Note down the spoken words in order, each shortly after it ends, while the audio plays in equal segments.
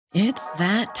It's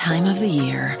that time of the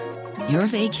year. Your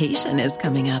vacation is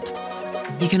coming up.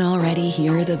 You can already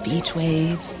hear the beach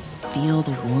waves, feel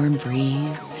the warm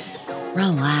breeze,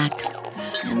 relax,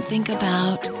 and think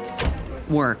about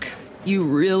work. You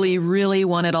really, really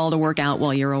want it all to work out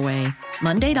while you're away.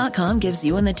 Monday.com gives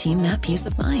you and the team that peace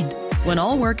of mind. When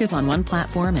all work is on one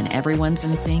platform and everyone's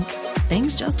in sync,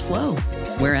 things just flow.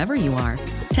 Wherever you are,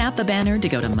 tap the banner to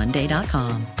go to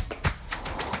Monday.com.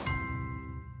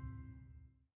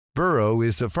 Burrow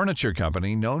is a furniture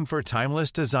company known for timeless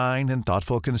design and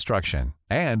thoughtful construction,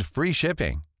 and free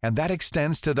shipping, and that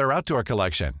extends to their outdoor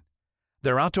collection.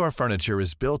 Their outdoor furniture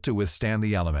is built to withstand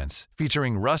the elements,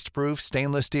 featuring rust-proof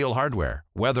stainless steel hardware,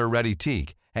 weather-ready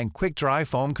teak, and quick-dry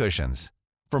foam cushions.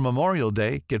 For Memorial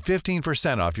Day, get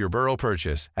 15% off your Burrow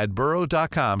purchase at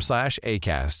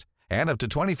burrow.com/ACAST, and up to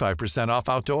 25% off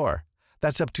outdoor.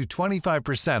 That's up to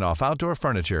 25% off outdoor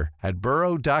furniture at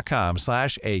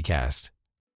burrow.com/ACAST.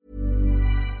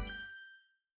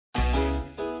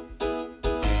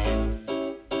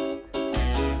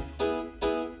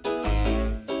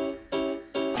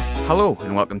 Hello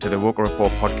and welcome to the Roker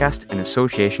Report podcast in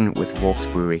association with Vaux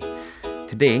Brewery.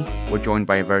 Today we're joined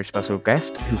by a very special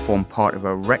guest who formed part of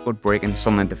a record-breaking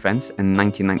Sunderland defence in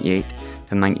 1998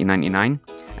 to 1999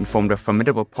 and formed a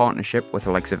formidable partnership with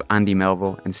the likes of Andy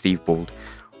Melville and Steve Bould.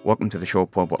 Welcome to the show,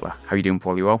 Paul Butler. How are you doing,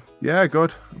 Paul? You well? Yeah,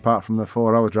 good. Apart from the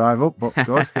 4-hour drive up, but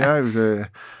good. Yeah, it was I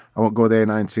won't go the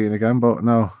A19 again, but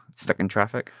no. Stuck in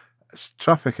traffic? It's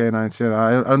traffic A19.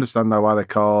 I understand now why they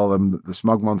call them the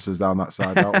smog monsters down that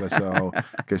side, don't they? So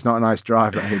it's not a nice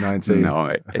drive at A19. No,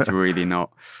 it's really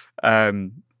not. I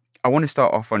want to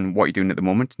start off on what you're doing at the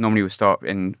moment. Normally we start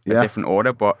in a different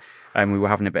order, but we were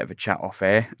having a bit of a chat off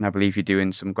air, and I believe you're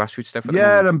doing some grassroots stuff at the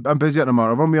moment. I'm busy at the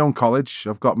moment. I've run my own college.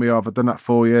 I've done that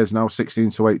 4 years now,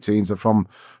 16 to 18s. From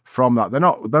that, they're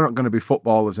not going to be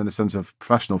footballers in the sense of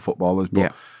professional footballers,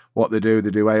 but what they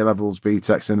do A-levels,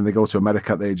 B-Techs, and then they go to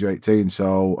America at the age of 18.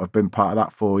 So I've been part of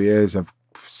that 4 years. I've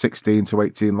 16 to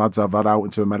 18 lads I've had out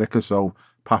into America, so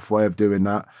pathway of doing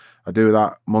that. I do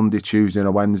that Monday, Tuesday and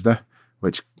a Wednesday,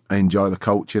 which I enjoy the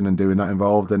coaching and doing that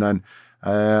involved. And then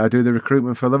I do the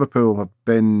recruitment for Liverpool. I've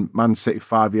been Man City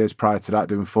 5 years prior to that,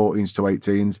 doing 14s to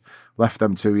 18s. Left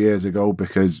them 2 years ago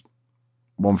because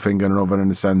one thing and another, in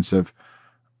the sense of,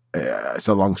 it's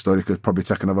a long story, could probably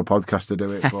take another podcast to do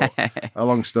it, but a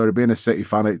long story. Being a City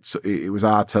fan, it was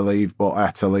hard to leave, but I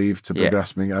had to leave to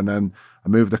progress me. And then I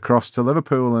moved across to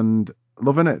Liverpool and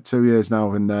loving it 2 years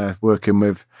now, and working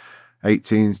with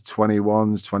 18s,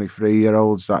 21s,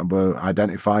 23-year-olds that were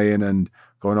identifying and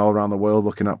going all around the world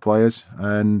looking at players.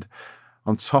 And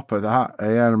on top of that,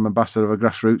 I'm ambassador of a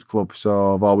grassroots club,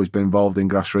 so I've always been involved in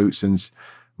grassroots since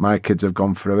my kids have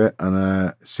gone through it,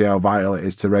 and see how vital it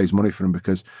is to raise money for them,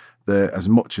 because as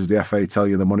much as the FA tell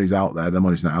you the money's out there, the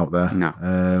money's not out there. No.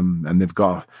 And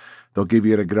they'll give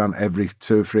you a grant every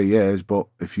 2 or 3 years, but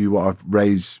if you want to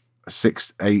raise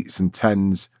 6, 8s and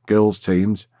 10s girls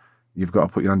teams, you've got to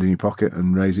put your hand in your pocket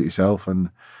and raise it yourself,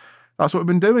 and that's what we've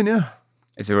been doing. Yeah.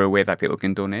 Is there a way that people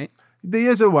can donate?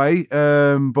 There is a way,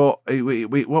 but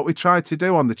what we try to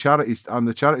do on the charity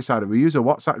side, we use a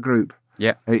WhatsApp group.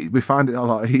 Yeah, we find it a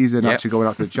lot easier than actually going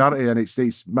out to the charity, and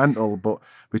it's mental. But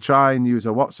we try and use a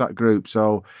WhatsApp group.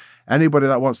 So anybody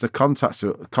that wants to contact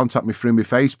me through my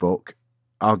Facebook,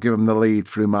 I'll give them the lead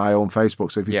through my own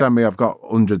Facebook. So if you send me, I've got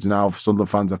hundreds now of Sunderland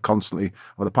fans. I've constantly,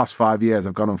 over the past 5 years,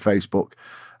 I've gone on Facebook.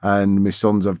 And my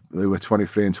sons, who were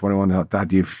 23 and 21, like,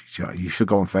 Dad, you should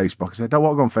go on Facebook. I said, I don't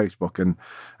want to go on Facebook. And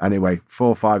anyway, 4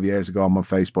 or 5 years ago, I'm on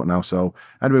Facebook now. So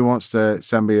anybody wants to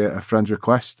send me a friend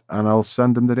request, and I'll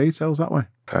send them the details that way.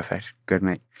 Perfect. Good,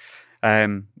 mate.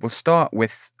 We'll start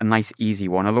with a nice, easy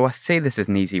one. Although I say this is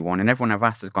an easy one, and everyone I've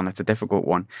asked has gone, it's a difficult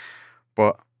one.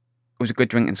 But it was a good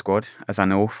drinking squad, as I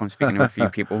know from speaking to a few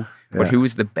people. But who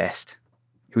was the best?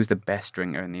 Who was the best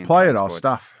drinker in the entire player or squad?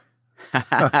 Staff?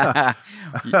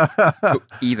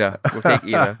 Either. We'll take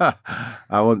either.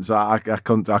 I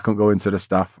couldn't go into the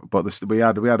staff, but we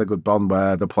had a good bond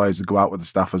where the players would go out with the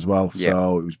staff as well.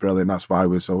 So it was brilliant. That's why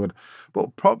we were so good.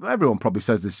 But everyone probably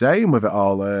says the same with it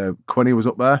all. Quinny was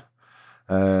up there.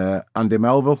 Andy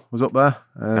Melville was up there.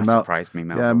 That surprised me,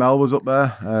 Melville. Yeah, Mel was up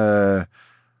there.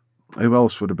 Who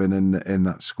else would have been in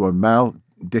that squad?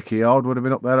 Dickie Ord would have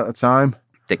been up there at the time.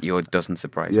 Dickie Ord doesn't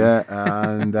surprise me. Yeah,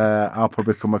 and I'll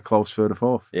probably come a close third or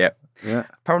fourth. Yeah.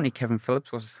 Apparently Kevin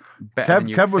Phillips was better than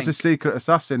you Kev was a secret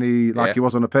assassin. He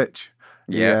was on a pitch.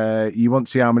 Yeah. You won't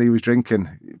see how many he was drinking,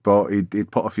 but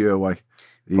he'd put a few away.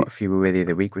 Put a few away the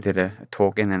other week. We did a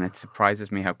talk in, and it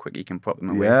surprises me how quick he can put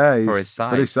them away for his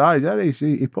size. For his size,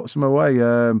 he put some away.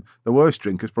 The worst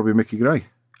drinker's probably Mickey Gray.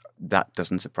 That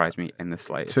doesn't surprise me in the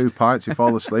slightest. 2 pints, you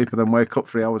fall asleep, and then wake up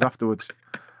 3 hours afterwards.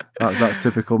 That's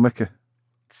typical Mickey.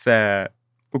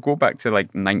 We'll go back to like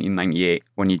 1998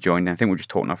 when you joined. I think we were just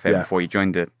talking off air before you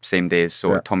joined the same day as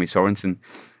Tommy Sorensen.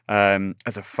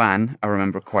 As a fan, I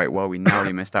remember quite well, we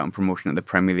narrowly missed out on promotion at the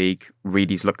Premier League.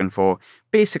 Reedy's looking for,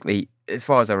 basically, as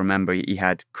far as I remember, he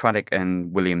had Craddock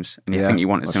and Williams, and you think he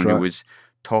wanted someone who was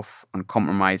tough,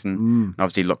 uncompromising, and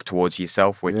obviously look towards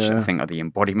yourself, which I think are the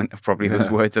embodiment of probably those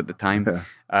words at the time.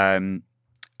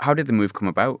 How did the move come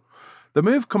about? The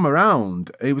move come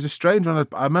around, it was a strange one.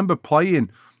 I remember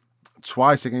playing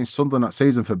twice against Sunderland that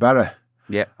season for Bury.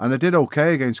 Yeah. And I did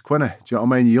okay against Quinny. Do you know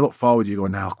what I mean? You look forward, you go,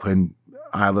 now Quinn,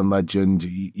 Ireland legend,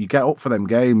 you get up for them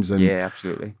games. And, yeah,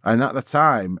 absolutely. And at the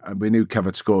time, we knew Kev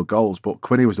had scored goals, but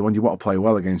Quinny was the one you want to play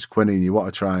well against Quinny and you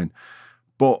want to try and...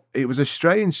 But it was a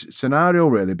strange scenario,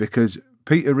 really, because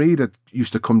Peter Reid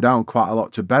used to come down quite a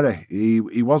lot to Bury.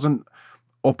 He wasn't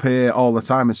up here all the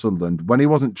time in Sunderland. When he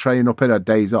wasn't training up here, had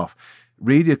days off,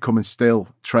 Reid would come and still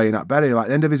train at Bury. Like, at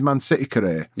the end of his Man City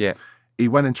career, he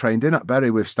went and trained in at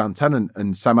Bury with Stan Tennant,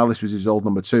 and Sam Ellis was his old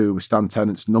number 2, with Stan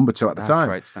Tennant's number 2 at the time.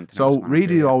 Right, Stan so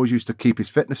Reedy always used to keep his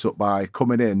fitness up by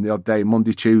coming in the odd day,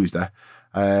 Monday, Tuesday,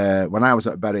 when I was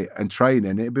at Bury and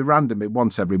training. It'd be random,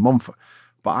 once every month.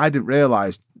 But I didn't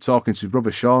realise, talking to his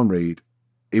brother Sean Reid,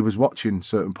 he was watching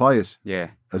certain players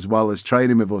as well as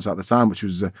training with us at the time, which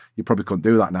was, you probably couldn't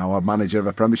do that now, a manager of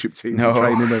a Premiership team,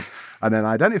 training with, and then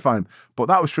identify him. But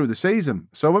that was through the season.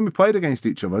 So when we played against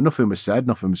each other, nothing was said,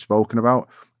 nothing was spoken about.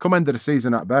 Come end of the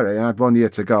season at Bury, I had 1 year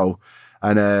to go,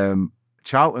 and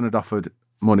Charlton had offered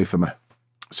money for me.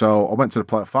 So I went to the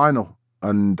playoff final,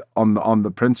 and on the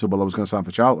principle I was going to sign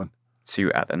for Charlton. So you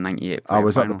were at the 98 I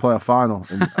was final. At the playoff final,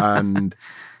 and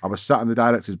I was sat in the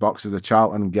director's box as a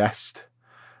Charlton guest,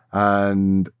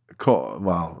 and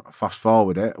fast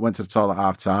forward it, went to the toilet at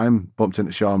half time, bumped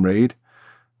into Sean Reid.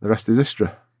 The rest is history,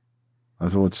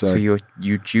 as I would say. So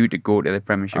you're due to go to the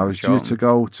Premiership I with was Charlton? due to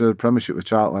go to the Premiership with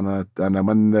Charlton, and then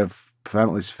when the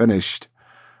penalties finished,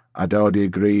 I'd already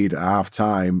agreed at half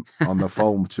time on the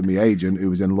phone to my agent, who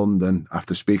was in London,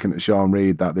 after speaking to Sean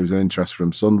Reid, that there was an interest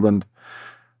from Sunderland.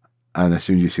 And as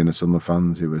soon as you see the Sunderland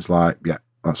fans, he was like, yeah,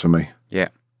 that's for me. Yeah,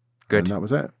 good. And that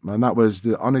was it. And that was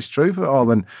the honest truth of it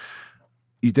all. And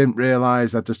you didn't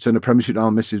realise I'd just turned the Premiership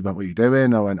down, Mrs. What were you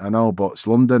doing? I went, I know, but it's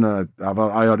London. I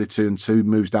already turned 2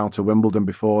 moves down to Wimbledon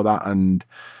before that. And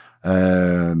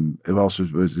who else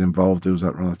was involved? It was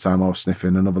around the time I was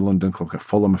sniffing another London club at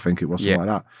Fulham, I think it was, something like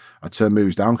that. I turned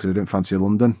moves down because I didn't fancy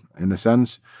London, in a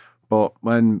sense. But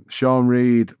when Sean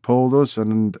Reid pulled us,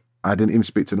 and I didn't even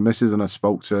speak to the missus, and I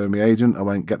spoke to my agent. I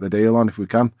went, get the deal on if we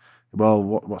can. Well,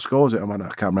 what score is it? I went, I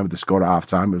can't remember the score at half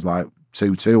time. It was like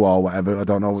 2-2 or whatever. I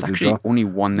don't know what it was actually only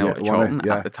 1-0 to Charlton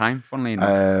at the time, funnily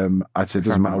enough. I said, it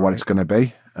doesn't matter what it's going to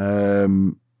be.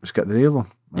 Let's get the deal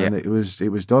on. And it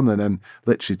was done. And then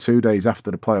literally 2 days after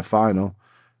the playoff final,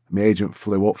 my agent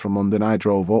flew up from London. I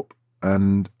drove up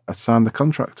and I signed the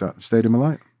contract at the Stadium of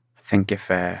Light. I think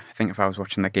if I was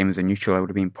watching that game as a neutral, I would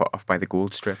have been put off by the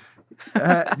gold strip.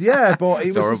 But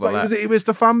it was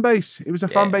the fan base. It was a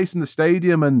fan base in the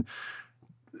stadium, and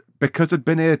because I'd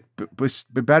been here with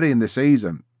Bury in the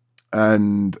season,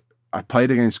 and I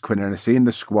played against Quinn, and I seen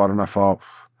the squad, and I thought,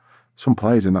 some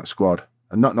players in that squad,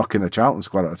 and not knocking the Charlton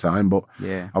squad at the time, but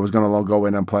I was going to go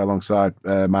in and play alongside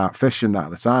Mark Fish and that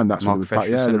at the time. That's Mark what Fish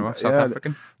was South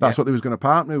African. That's what they was going to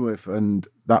partner me with, and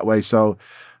that way. So.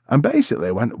 And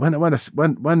basically,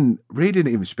 when Reid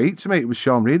didn't even speak to me, it was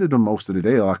Sean Reid had done most of the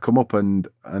deal. I come up and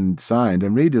signed,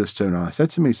 and Reid just turned around. I said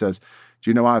to me, he says, "Do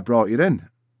you know why I brought you in?"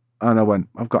 And I went,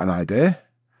 "I've got an idea."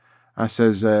 I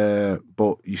says,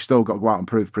 "But you still got to go out and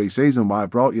prove pre-season why I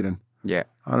brought you in." Yeah.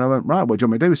 And I went, "Right, what do you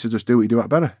want me to do?" He said, "Just do what you do at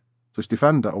Bury. Just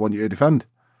defend. I want you to defend."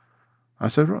 I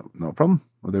said, "Right, no problem.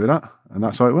 We'll do that." And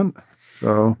that's how it went.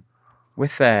 So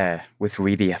with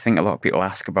Reedy, I think a lot of people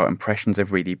ask about impressions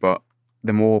of Reedy, but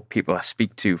the more people I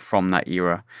speak to from that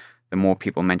era, the more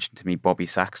people mention to me Bobby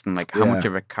Saxton. Like, how much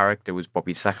of a character was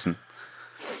Bobby Saxton?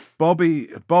 Bobby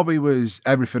was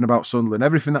everything about Sunderland.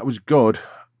 Everything that was good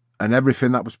and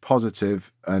everything that was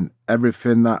positive and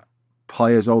everything that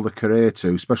players owe a career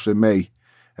to, especially me,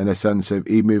 in a sense of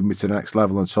he moved me to the next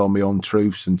level and told me own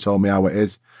truths and told me how it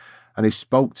is. And he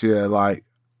spoke to you like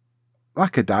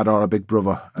a dad or a big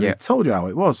brother. And he told you how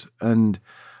it was. And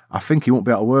I think he won't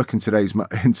be able to work in today's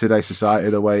society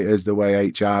the way it is, the way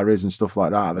HR is and stuff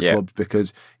like that at the clubs,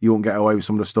 because you won't get away with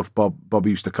some of the stuff Bob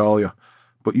used to call you.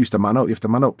 But you used to man up. You have to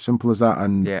man up. Simple as that.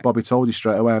 And Bobby told you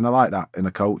straight away, and I like that in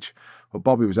a coach. But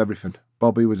Bobby was everything.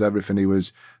 Bobby was everything. He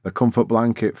was the comfort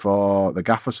blanket for the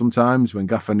gaffer sometimes when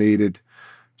gaffer needed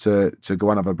to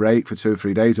go and have a break for 2 or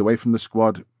 3 days away from the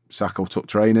squad. Sacco took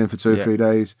training for 2 or 3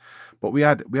 days. But we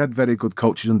had very good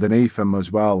coaches underneath him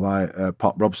as well. Like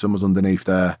Pop Robson was underneath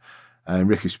there, and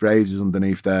Ricky Sprays was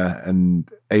underneath there, and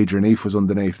Adrian Heath was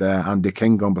underneath there. Andy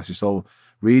King, God bless his soul.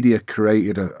 Reedy had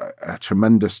created a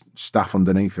tremendous staff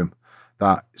underneath him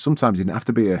that sometimes he didn't have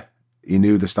to be he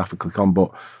knew the staff would click on,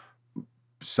 but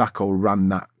Sacco ran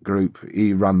that group.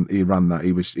 He ran that.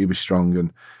 He was strong,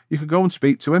 and you could go and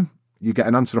speak to him. You get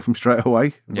an answer off him straight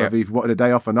away. Whether he wanted a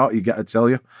day off or not, you get to tell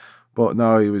you. But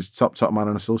no, he was top man,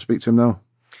 and I still speak to him now.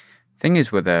 Thing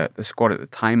is, with the squad at the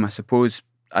time, I suppose,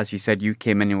 as you said, you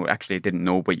came in and you actually didn't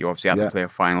know, but you obviously had to play a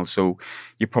final, so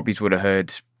you probably would have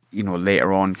heard,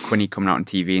 later on, Quinny coming out on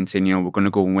TV and saying, we're going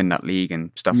to go and win that league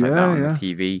and stuff like that on the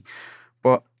TV.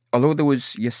 But although there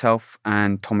was yourself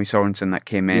and Tommy Sorensen that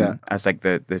came in as like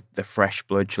the fresh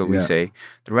blood, shall we say,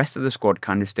 the rest of the squad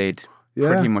kind of stayed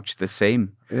pretty much the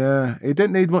same. Yeah, he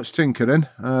didn't need much tinkering.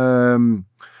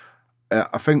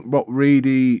 I think what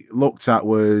Reedy looked at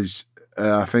was,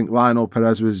 I think Lionel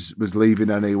Perez was leaving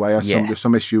anyway. There's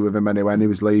some issue with him anyway, and he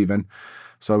was leaving.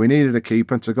 So we needed a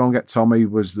keeper. To go and get Tommy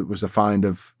was a find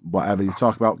of whatever. You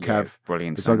talk about Kev.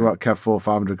 Brilliant. You talk about Kev,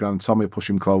 400-500 grand. Tommy will push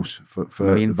him close for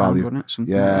the value.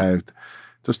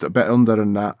 Just a bit under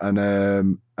than that.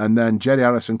 And then Jerry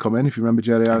Harrison come in, if you remember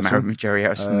Jerry Harrison. I remember Jerry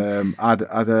Harrison. Had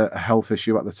a health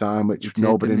issue at the time, which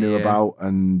nobody knew about.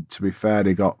 And to be fair,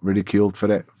 he got ridiculed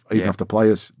for it, even after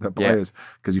players,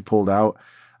 because he pulled out.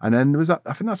 And then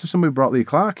I think that's somebody brought Lee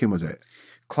Clark in, was it?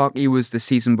 Clarkey was the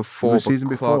season before.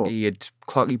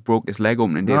 Clarkey broke his leg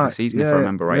open in the season, if I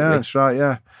remember rightly. Yeah, that's right,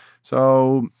 yeah.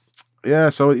 So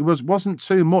it wasn't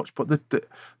too much, but the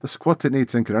squad didn't need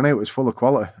tinkering. I know it was full of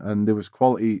quality, and there was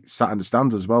quality sat in the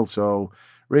stands as well. So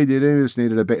really, they just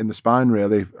needed a bit in the spine,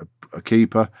 really, a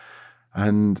keeper,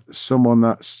 and someone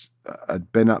that's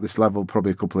had been at this level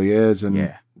probably a couple of years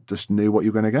and just knew what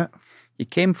you were going to get. You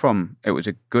came from, it was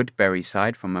a good Bury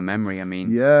side from my memory. I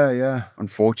mean,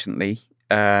 unfortunately,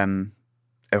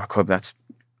 a club that's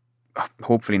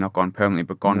hopefully not gone permanently,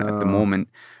 but gone at the moment.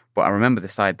 But I remember the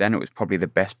side then, it was probably the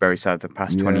best Bury side of the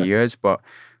past 20 years. But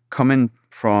coming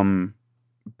from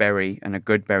Bury and a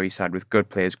good Bury side with good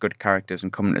players, good characters,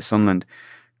 and coming to Sunderland,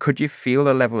 could you feel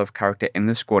the level of character in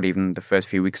the squad even the first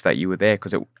few weeks that you were there?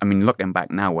 Because, looking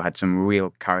back now, we had some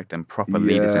real character and proper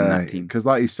leaders in that team. Because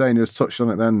like you're saying, you just touched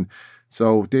on it then.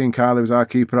 So Dean Carley was our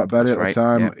keeper at Bury at the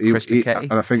time. Yeah.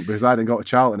 And I think because I didn't go to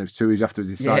Charlton, it was 2 years after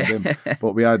he signed him.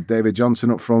 But we had David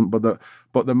Johnson up front.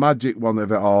 But the magic one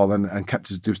of it all and kept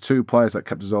us. There was 2 players that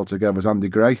kept us all together. Was Andy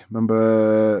Gray.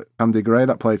 Remember Andy Gray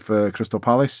that played for Crystal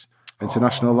Palace,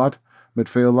 international lad,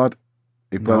 midfield lad.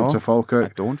 He played up to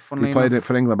Falkirk. He played it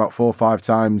for England about 4 or 5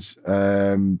 times.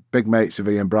 Big mates of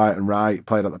Ian Brighton Wright.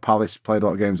 Played at the Palace. Played a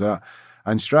lot of games like that.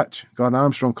 And Stretch, Gordon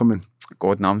Armstrong coming.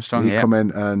 Gordon Armstrong, he come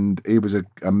in and he was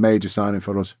a major signing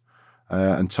for us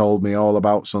and told me all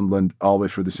about Sunderland all the way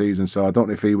through the season. So I don't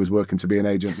know if he was working to be an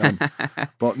agent then.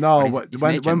 But no, he's an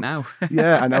agent now.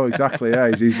 Yeah, I know exactly.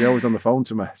 Yeah, he's always on the phone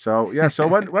to me. So yeah, so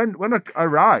when I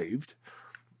arrived,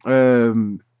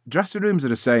 dressing rooms are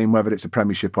the same whether it's a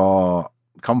Premiership or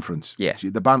Conference. Yeah,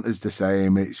 the banter's the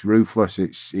same. It's ruthless.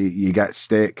 You get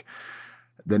stick.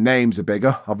 The names are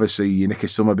bigger. Obviously, your Nicky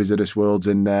Summerby's of this world's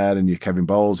in there, and your Kevin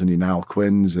Bowles and your Niall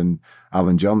Quinns and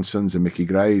Alan Johnsons and Mickey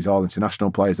Grays, all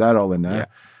international players, they're all in there. Yeah.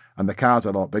 And the cars are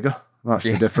a lot bigger. That's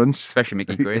the difference. Especially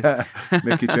Mickey Grays.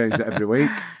 Mickey changed it every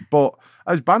week. But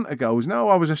as banter goes, no,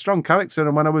 I was a strong character.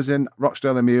 And when I was in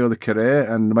Rochdale in my early career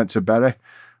and went to Bury,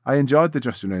 I enjoyed the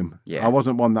dressing room. Yeah. I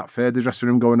wasn't one that feared the dressing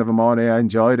room going every morning. I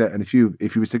enjoyed it. And if you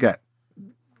was to get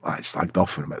slagged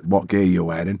off for what gear you're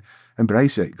wearing,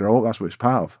 embrace it, grow up. That's what it's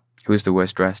part of. Who was the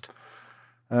worst dressed?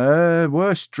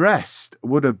 Worst dressed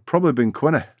would have probably been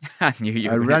Quinny. I knew you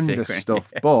were going to say horrendous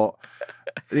stuff, but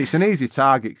it's an easy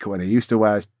target. Quinny he used to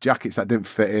wear jackets that didn't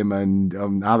fit him,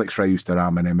 and Alex Ray used to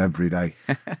ram him every day.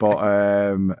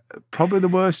 But probably the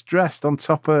worst dressed, on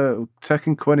top of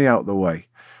taking Quinny out of the way,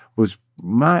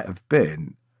 might have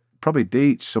been probably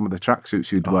Deitch. Some of the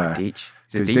tracksuits you'd wear. Deitch.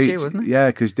 He's a DJ, wasn't he? Yeah,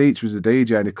 because Deitch was a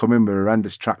DJ and he'd come in with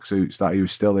horrendous tracksuits that he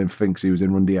was still in, thinks he was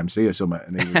in Run DMC or something,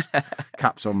 and he was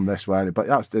caps on this way. But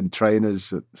that's in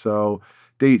trainers. So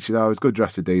Deitch, it was good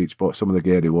dressed to Deitch, but some of the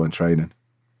gear he wore in training.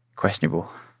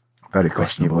 Questionable. Very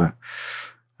questionable.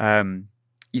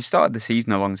 You started the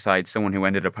season alongside someone who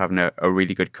ended up having a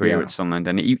really good career at Sunderland,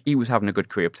 and he was having a good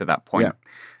career up to that point.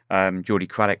 Jody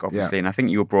Craddock, obviously, and I think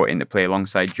you were brought in to play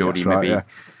alongside Jody,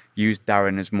 use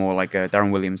Darren as more like a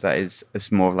Darren Williams, that is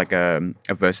more of like a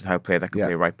versatile player that can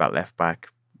play right back, left back,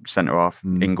 centre off,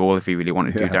 in goal if he really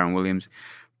wanted to do Darren Williams.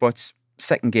 But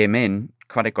second game in,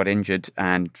 Craddock got injured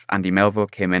and Andy Melville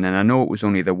came in, and I know it was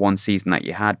only the one season that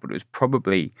you had, but it was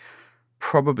probably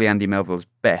Andy Melville's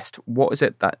best. What is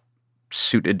it that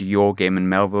suited your game and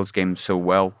Melville's game so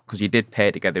well? Because you did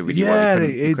pair together really well.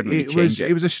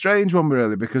 It was a strange one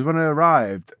really, because when I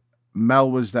arrived, Mel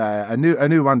was there. I knew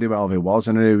who Andy Melville was,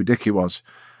 and I knew who Dickie was,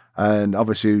 and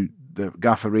obviously the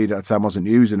gaffer Reid at the time wasn't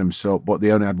using him, so but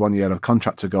they only had 1 year of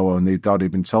contract to go, and they'd already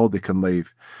been told they can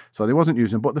leave, so they wasn't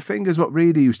using him. But the thing is, what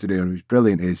Reedy used to do, and it was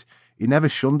brilliant, is he never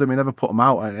shunned him, he never put him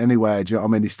out anywhere. Do you know what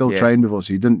I mean? He still trained with us.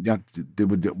 He didn't have to do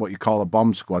what you call a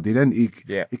bomb squad. He didn't.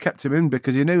 He kept him in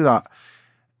because he knew that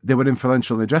they were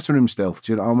influential in the dressing room still.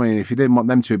 Do you know what I mean? If you didn't want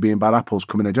them to being bad apples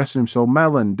coming in the dressing room, so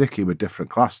Mel and Dickie were different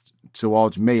class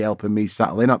towards me, helping me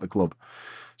settle in at the club.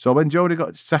 So when Jody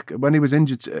when he was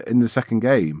injured in the second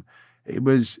game,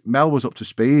 Mel was up to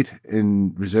speed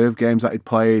in reserve games that he'd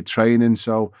played, training.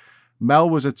 So Mel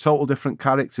was a total different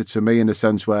character to me in the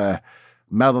sense where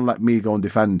Mel would let me go and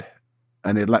defend,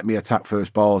 and he'd let me attack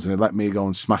first balls, and he'd let me go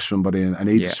and smash somebody, and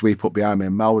he'd sweep up behind me.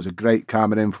 And Mel was a great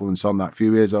calming influence on that. A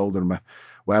few years older than me.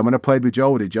 Where when I played with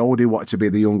Jody wanted to be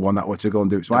the young one that wanted to go and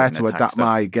do it. So I had to adapt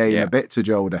my game a bit to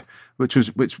Jody,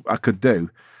 which I could do.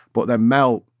 But then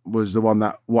Mel was the one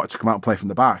that wanted to come out and play from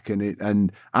the back.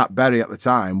 And at Bury at the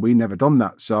time, we never done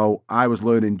that. So I was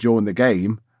learning during the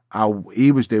game how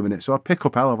he was doing it. So I pick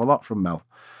up a hell of a lot from Mel.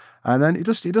 And then he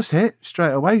just hit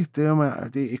straight away.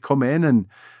 He come in, and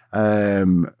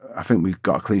I think we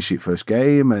got a clean sheet first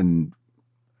game, and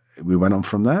we went on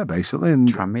from there, basically. And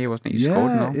Tranmere, wasn't it? You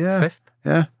scored, no? 5th?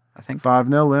 Yeah. I think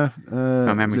 5-0, yeah.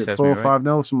 My memory says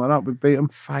 4-5-0, something like that. We beat them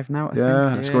 5-0, I think.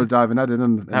 I scored a diving header.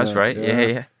 That's right,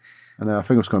 yeah. And I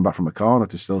think I was coming back from a corner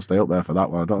to still stay up there for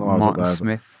that one. I don't know how I was up there. Martin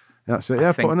Smith. Yeah, that's it.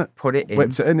 Yeah, put it in.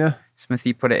 Whipped it in, yeah.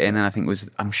 Smithy put it in, and I think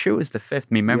I'm sure it was the 5th.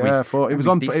 My memory. Yeah, it was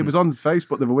on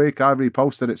Facebook the other week. I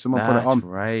reposted it. Someone put it on. That's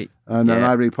right. And then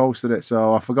I reposted it,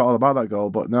 so I forgot all about that goal.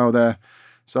 But now there.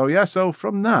 So yeah, so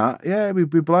from that, we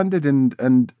blended,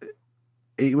 and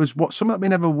it was something that we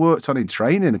never worked on in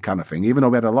training, kind of thing. Even though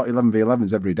we had a lot of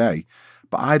 11v11s every day,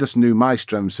 but I just knew my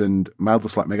strengths, and Mel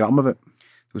just let me get on with it.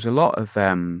 There was a lot of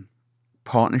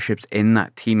partnerships in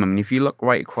that team. I mean, if you look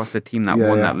right across the team that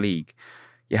won that league,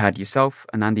 you had yourself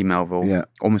and Andy Melville,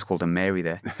 almost called him Mary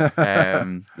there.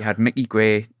 You had Mickey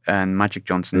Gray and Magic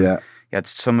Johnson. Yeah. You had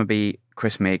Summerby,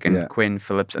 Chris Macon, Quinn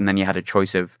Phillips, and then you had a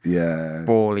choice of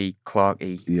Bawley,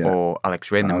 Clarkey, or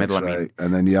Alex Ray in the middle. Right. I mean,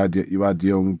 and then you had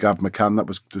young Gav McCann that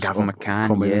was just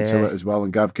coming into it as well,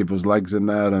 and Gav gave us legs in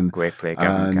there, and great play,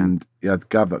 Gav McCann. You had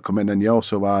Gav that come in, and you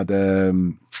also had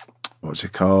what's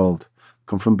it called?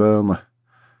 Come from Burnley,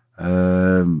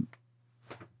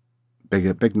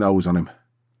 big nose on him.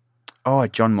 Oh,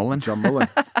 John Mullen.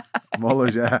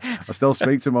 Mullers, yeah. I still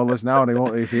speak to Mullers now,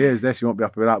 and if he hears this, he won't be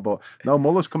happy with that. But no,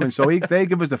 Muller's coming. So they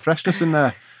give us the freshness in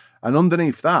there. And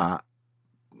underneath that,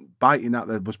 biting at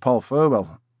there was Paul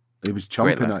Furwell. He was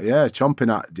chomping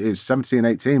at. He was 17,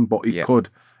 18, but he could,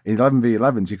 in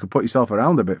 11v11s, you could put yourself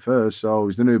around a bit first. So he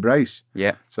was the new brace.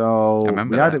 Yeah. So I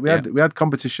remember we had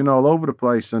competition all over the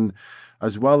place. And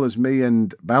as well as me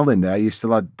and Mel in there, you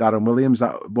still had Darren Williams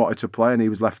that wanted to play, and he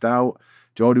was left out.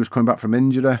 Jody was coming back from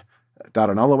injury.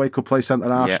 Darren Holloway could play centre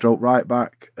half, stroke right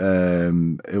back.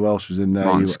 Who else was in there?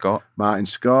 Martin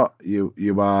Scott. You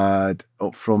had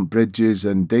up front Bridges,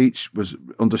 and Deitch was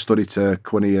understudy to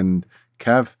Quinny and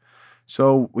Kev.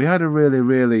 So we had a really,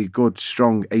 really good,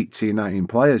 strong 18, 19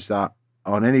 players that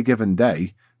on any given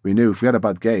day, we knew if we had a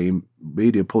bad game,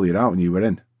 we'd pull you out and you were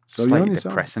in. So slightly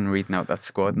depressing reading out that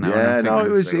squad now. Yeah, no, it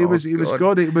was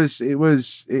good. It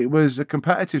was a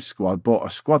competitive squad, but a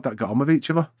squad that got on with each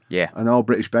other. Yeah, an all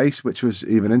British base, which was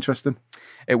even interesting.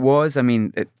 It was. I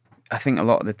mean, I think a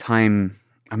lot of the time,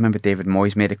 I remember David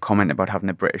Moyes made a comment about having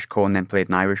a British core and then played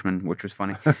an Irishman, which was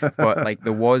funny. But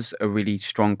there was a really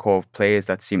strong core of players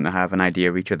that seemed to have an idea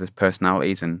of each other's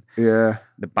personalities and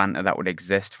the banter that would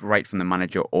exist right from the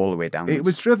manager all the way down. It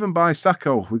was driven by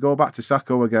Sacco. We go back to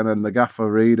Sacco again, and the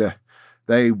gaffer Reader.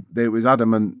 They was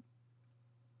adamant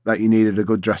that you needed a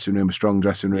good dressing room, a strong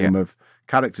dressing room of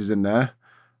characters in there,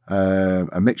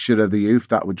 a mixture of the youth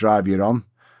that would drive you on.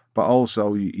 But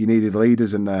also, you needed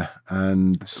leaders in there,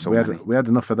 and we had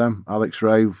enough of them. Alex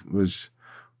Ray was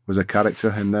a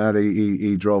character in there.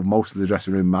 He drove most of the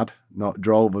dressing room mad. Not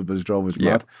drove us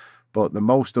mad. But the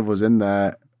most of us in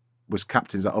there was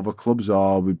captains at other clubs,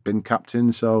 or we'd been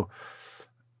captains. So,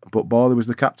 but Bawley was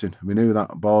the captain. We knew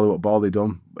that what Bawley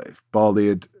done. If Bawley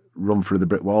had run through the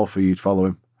brick wall for you, you'd follow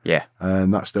him. Yeah,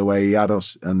 and that's the way he had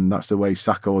us, and that's the way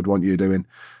Sacco would want you doing.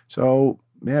 So.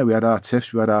 Yeah, we had our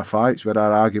tiffs, we had our fights, we had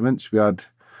our arguments, we had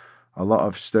a lot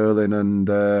of Sterling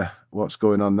and what's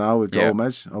going on now with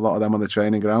Gomez. A lot of them on the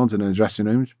training grounds and in the dressing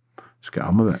rooms. Just get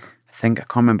on with it. I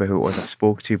can't remember who it was I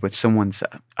spoke to, but someone said,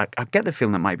 I get the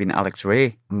feeling it might have been Alex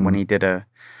Ray when he did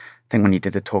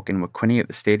the talking with Quinny at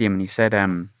the stadium, and he said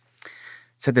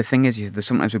the thing is there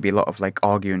sometimes would be a lot of like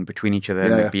arguing between each other,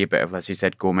 and there'd be a bit of, as you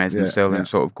said, Gomez and Sterling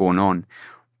sort of going on.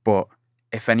 But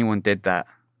if anyone did that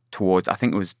towards, I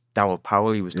think it was Darryl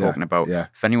Powell he was talking about. Yeah.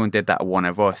 If anyone did that to one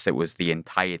of us, it was the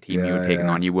entire team you were taking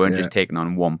on. You weren't just taking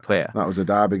on one player. That was a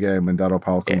derby game when Darryl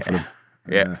Powell came for him.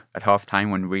 Yeah, at half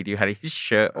time when Reedy had his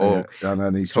shirt all. And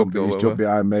then he jumped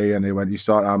behind me and he went, you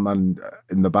saw that man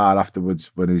in the bar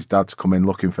afterwards when his dad's come in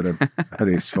looking for him. And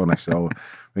it's funny. So we've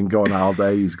been going all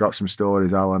day. He's got some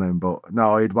stories, Al, on him. But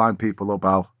no, he'd wind people up,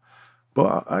 Al.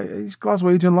 But he's a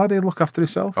Glaswegian lad. He'd look after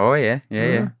himself. Oh, yeah.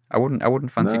 I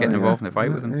wouldn't fancy getting involved in a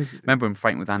fight with him. Remember him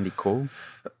fighting with Andy Cole?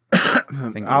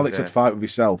 Alex would fight with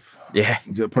himself. Yeah.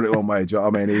 Put it one way, do you know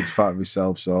what I mean? He'd fight with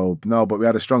himself. So, no, but we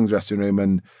had a strong dressing room,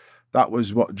 and that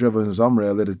was what driven us on,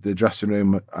 really, the dressing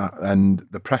room and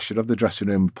the pressure of the dressing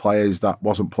room, players that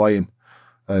wasn't playing.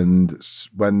 And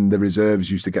when the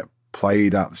reserves used to get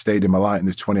played at the Stadium of Light and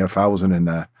there's 20,000 in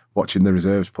there watching the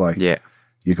reserves play,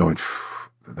 you're going,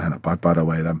 they're not bad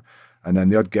away, them. And then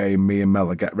the odd game, me and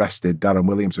Mella get rested, Darren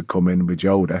Williams would come in with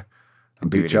Joda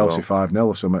and beat Chelsea 5-0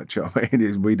 or something. Do you know what I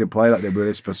mean? We didn't play that day, we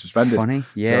were suspended. Funny,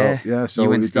 yeah. So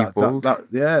you and Steve Bold.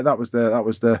 That was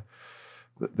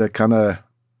the kind of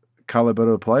calibre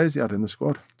of players he had in the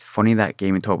squad. It's funny that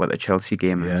game, you talk about the Chelsea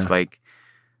game. It's like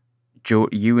Joe,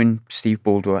 you and Steve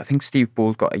Bold I think Steve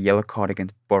Bold got a yellow card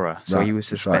against Borough, so he was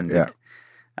suspended.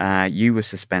 Right, you were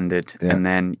suspended, and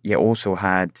then you also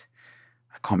had,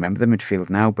 I can't remember the midfield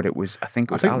now, but I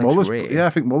think Alex Ray. Yeah, I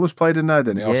think Muller's played in there,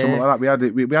 didn't he? Or something like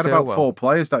that. We had about 4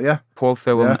 players that, Paul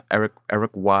Thurwell, Eric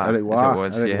Waugh, as it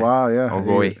was. Eric Waugh, Or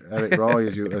Roy. Eric Roy,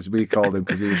 as we called him,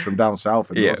 because he was from down south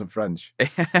and he wasn't French.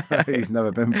 He's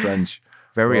never been French.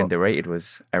 Very underrated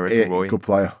was Eric Roy. Good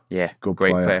player. Yeah,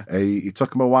 great player. He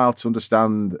took him a while to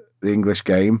understand the English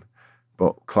game,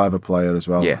 but clever player as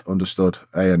well. Yeah. Understood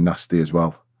and nasty as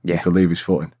well. Yeah. He could leave his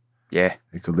footing. Yeah.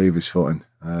 He could leave his footing.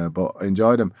 But I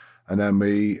enjoyed him. And then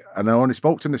I only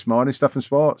spoke to him this morning, Stefan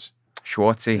Sports.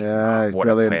 Schwartzy. Yeah,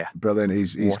 he's brilliant.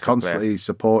 He's constantly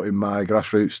supporting my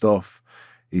grassroots stuff.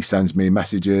 He sends me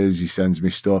messages, he sends me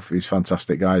stuff. He's a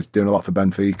fantastic guy. He's doing a lot for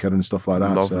Benfica and stuff like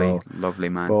that. Lovely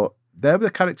man. But they were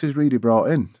the characters really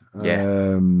brought in.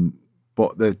 Yeah.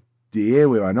 But the year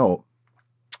we went up,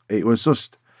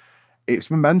 it's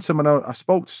momentum. And I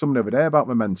spoke to someone the other day about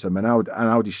momentum and how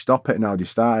do you stop it and how do you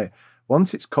start it.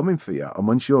 Once it's coming for you and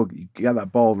once you get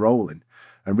that ball rolling,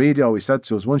 and Reedy always said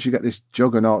to us, once you get this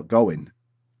juggernaut going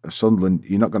of Sunderland,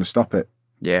 you're not going to stop it.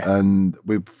 Yeah. And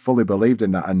we fully believed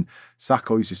in that. And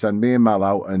Sacco used to send me and Mal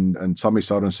out and Tommy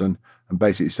Sorensen and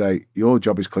basically say, your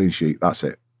job is clean sheet. That's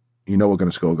it. You know we're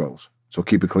going to score goals. So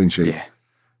keep a clean sheet. Yeah.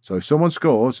 So if someone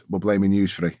scores, we're blaming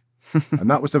Newsfree. And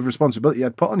that was the responsibility he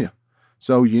had put on you.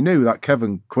 So you knew that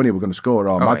Kevin Quinney were going to score,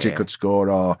 or Magic could score,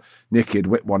 or Nicky had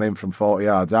whip one in from 40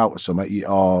 yards out or something,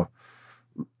 or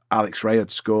Alex Ray would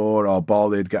score, or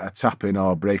Bally would get a tap in,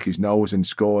 or break his nose and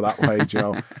score that way, you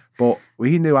know. But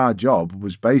we knew our job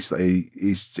was basically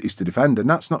is to defend, and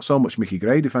that's not so much Mickey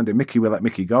Gray defending. Mickey will let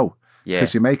Mickey go. Yeah.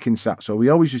 Chrissy Makin sat, so we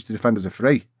always used to defend as a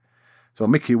free. So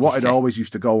Mickey Watted always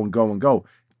used to go and go and go.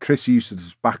 Chrissy used to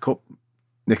just back up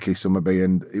Nicky Summerby,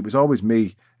 and it was always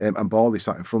me and Bally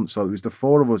sat in front. So it was the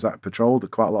 4 of us that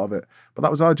patrolled quite a lot of it. But that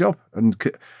was our job. And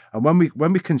when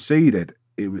we conceded,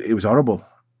 it was horrible.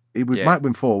 Might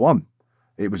win 4-1.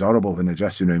 It was horrible in the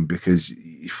dressing room because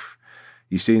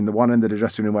you seen the one end of the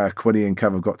dressing room where Quinny and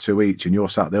Kev have got 2 each, and you're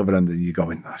sat at the other end, and you're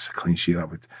going, that's a clean sheet.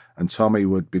 And Tommy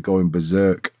would be going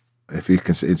berserk if he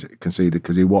conceded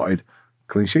because he wanted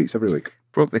clean sheets every week.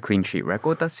 Broke the clean sheet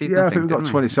record that season. Yeah, I think we got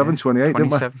 27, 28,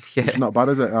 didn't we? Yeah. It's not bad,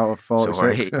 is it? Out of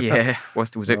 46. Sorry, yeah.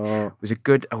 Was it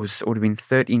good? It would have been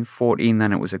 13, 14,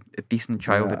 then it was a decent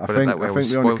childhood. Yeah, I think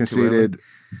we only conceded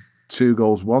 2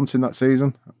 goals once in that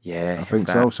season. Yeah. I think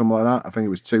so, something like that. I think it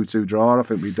was 2-2 draw, I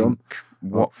think we'd done.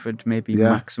 Watford maybe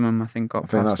maximum, I think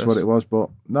that's what it was. But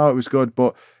no, it was good.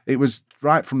 But it was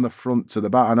right from the front to the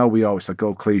back. I know we always said,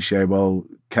 go cliche, well,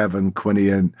 Kevin,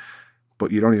 Quinny,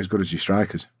 but you're only as good as your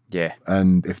strikers. Yeah.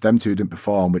 And if them 2 didn't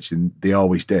perform, which they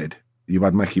always did, you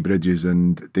had Mickey Bridges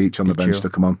and Deitch on the bench to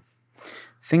come on.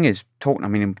 Thing is,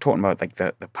 I'm talking about like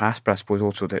the past, but I suppose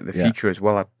also the future as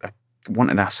well. I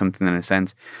wanted to ask something in a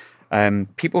sense.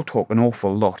 People talk an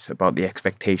awful lot about the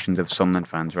expectations of Sunderland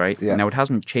fans, right? Yeah. Now, it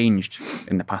hasn't changed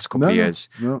in the past couple of years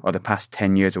or the past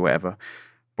 10 years or whatever.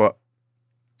 But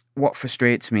what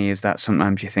frustrates me is that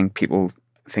sometimes you think people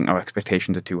think our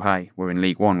expectations are too high. We're in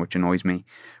League One, which annoys me.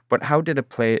 But how did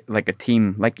a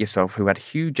team like yourself, who had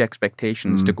huge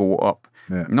expectations to go up,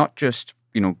 not just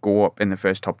go up in the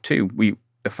first top two?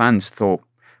 The fans thought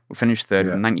we'll finish third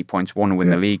with 90 points, want to win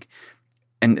the league.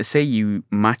 And to say you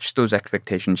matched those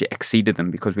expectations, you exceeded them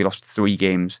because we lost 3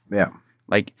 games. Yeah.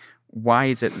 Like, why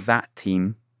is it that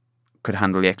team could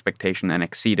handle the expectation and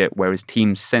exceed it, whereas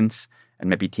teams since and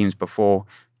maybe teams before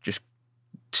just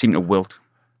seem to wilt?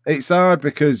 It's hard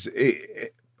because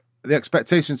the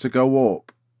expectations to go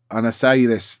up, and I say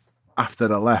this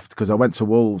after I left because I went to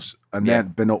Wolves and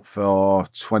they'd been up for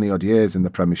 20 odd years in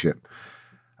the Premiership.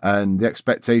 And the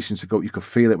expectations to go, you could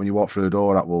feel it when you walk through the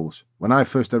door at Wolves. When I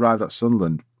first arrived at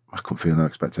Sunderland, I couldn't feel no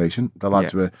expectation. The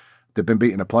lads they'd been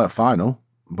beating a playoff final,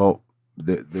 but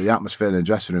the atmosphere in the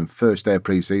dressing room, first day of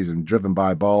pre-season, driven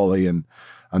by Bawley and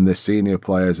the senior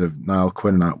players of Niall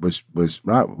Quinn and that was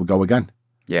right, we'll go again.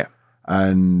 Yeah.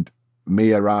 And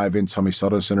me arriving, Tommy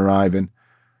Sorensen arriving,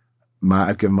 might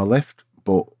have given him a lift,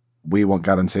 but we weren't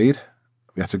guaranteed.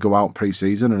 We had to go out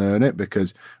pre-season and earn it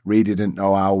because Reedy didn't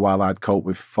know how well I'd cope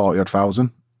with 40-odd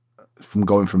thousand from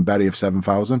going from Bury of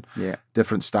 7,000. Yeah.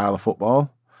 Different style of football.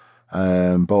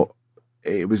 But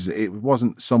it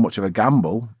wasn't so much of a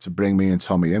gamble to bring me and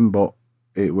Tommy in, but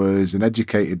it was an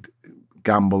educated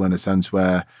gamble in a sense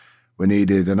where we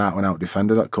needed an out-and-out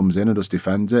defender that comes in and just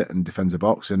defends it and defends the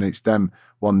box. And it's them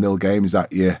 1-0 games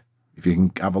that year, if you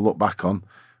can have a look back on,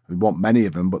 we want many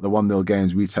of them, but the 1-0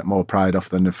 games we take more pride off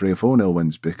than the 3 or 4-0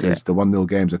 wins because the 1-0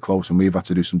 games are close and we've had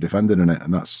to do some defending in it,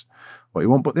 and that's what you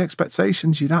want. But the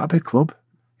expectations, you're not a big club,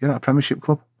 you're not a Premiership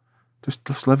club.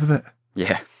 Just live with it.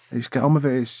 Yeah. Just get on with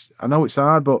it. I know it's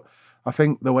hard, but I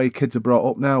think the way kids are brought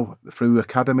up now through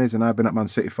academies, and I've been at Man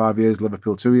City 5 years,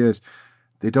 Liverpool 2 years,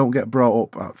 they don't get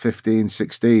brought up at 15,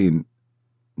 16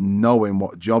 knowing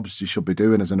what jobs you should be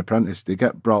doing as an apprentice. They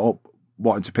get brought up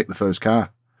wanting to pick the first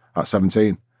car at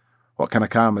 17. What kind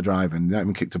of car am I driving? They haven't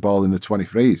even kicked a ball in the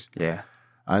 23s. Yeah.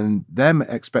 And them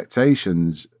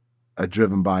expectations are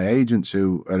driven by agents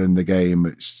who are in the game.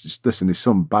 It's just, listen, there's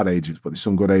some bad agents, but there's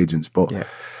some good agents. But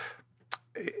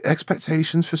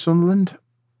expectations for Sunderland,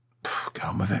 get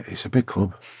on with it. It's a big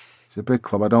club. It's a big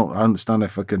club. I understand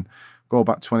if I can go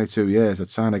back 22 years,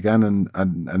 I'd sign again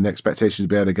and the expectations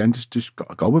be had again. Just got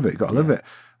to go with it. Got to live it.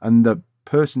 And the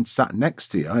person sat next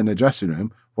to you in the dressing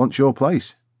room wants your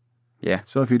place. Yeah.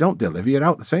 So if you don't deliver, you're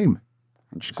out the team.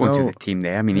 And just going through the team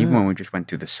there. I mean, even when we just went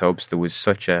through the subs, there was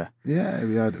such a... Yeah,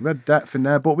 we had depth in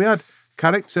there, but we had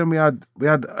character and we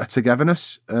had a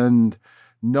togetherness, and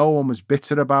no one was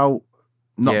bitter about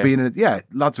not being in it. Yeah,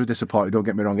 lads were disappointed, don't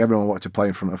get me wrong. Everyone wanted to play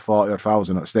in front of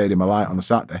 40,000 at Stadium of Light on a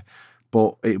Saturday.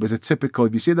 But it was a typical...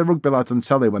 If you see the rugby lads on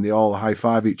telly when they all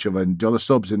high-five each other and the other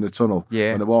subs in the tunnel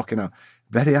when they're walking out,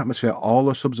 very atmosphere. All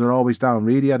the subs are always down.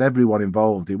 Really had everyone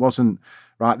involved. It wasn't...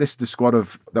 Right, this is the squad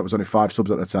of, that was only 5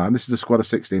 subs at the time. This is the squad of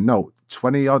 16. No,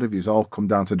 20 odd of yous all come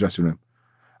down to the dressing room.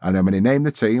 And then when he named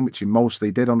the team, which he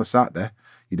mostly did on the Saturday,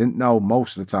 you didn't know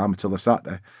most of the time until the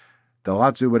Saturday, the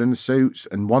lads who were in the suits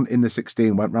and one in the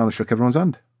 16 went round and shook everyone's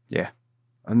hand. Yeah.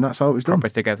 And that's how it was done.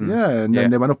 Proper togetherness. Yeah, and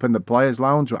then they went up in the players'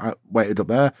 lounge, waited up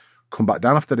there, come back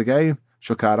down after the game,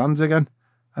 shook our hands again.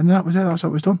 And that was it. That's how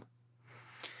it was done.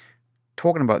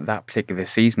 Talking about that particular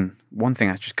season, one thing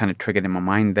that's just kind of triggered in my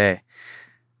mind there,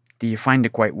 do you find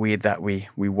it quite weird that we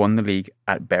won the league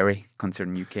at Bury,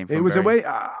 considering you came from It was Bury? a way...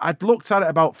 I'd looked at it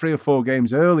about 3 or 4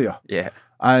 games earlier. Yeah.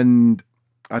 And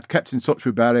I'd kept in touch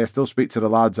with Bury. I still speak to the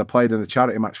lads. I played in a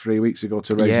charity match 3 weeks ago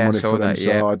to raise money for them.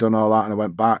 So I done all that and I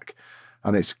went back.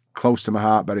 And it's close to my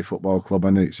heart, Bury Football Club.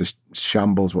 And it's just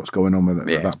shambles what's going on with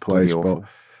it, that place. But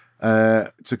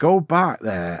to go back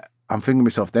there, I'm thinking to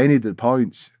myself, they needed the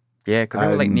points. Yeah, because they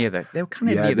were like near the... They were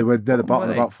kind of near they were near the bottom,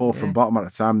 about 4th from bottom at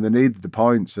the time. They needed the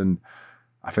points, and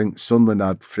I think Sunderland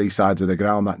had 3 sides of the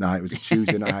ground that night. It was a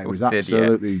Tuesday night. It was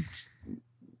absolutely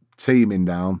teeming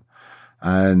down.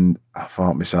 And I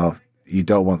thought to myself, you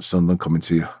don't want Sunderland coming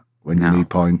to you when you need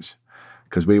points,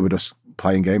 because we were just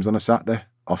playing games on a Saturday,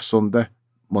 off Sunday,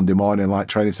 Monday morning, light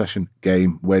training session,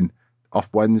 game, win. Off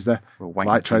Wednesday,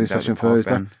 light training session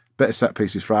Thursday, bit of set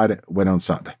pieces Friday, win on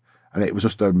Saturday. And it was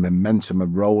just a momentum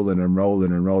of rolling and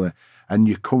rolling and rolling. And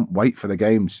you couldn't wait for the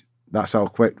games. That's how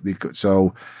quick they could.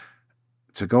 So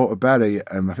to go to Bury,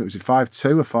 I think it was a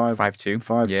 5-2 or 5-2.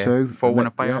 5-2. 4-1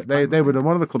 up by they were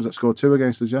one of the clubs that scored 2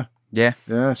 against us, Yeah.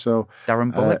 So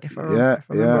Darren Bullock, if I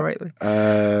remember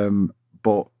rightly.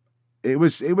 But it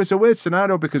was a weird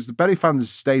scenario because the Bury fans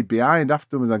stayed behind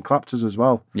afterwards and clapped us as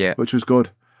well. Yeah. Which was good.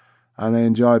 And I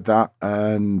enjoyed that.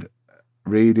 And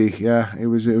Reedy, it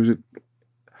was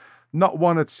not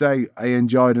one I'd say I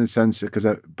enjoyed in a sense, because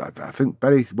I think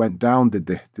Bury went down, did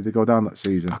they? Did they go down that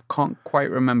season? I can't quite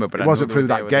remember, but it wasn't through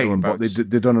that game, but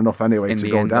they'd done enough anyway to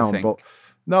go down. But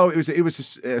no, it was a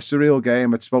surreal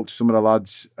game. I spoke to some of the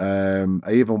lads.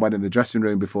 I even went in the dressing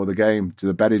room before the game, to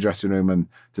the Bury dressing room, and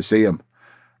to see him.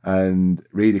 And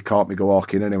Reedy caught me go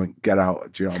walking in and went, "Get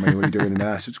out." Do you know what I mean? What are you doing in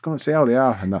there? So just go and see how they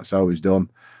are. And that's how it was done.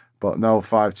 But no,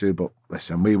 5-2. But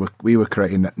listen, we were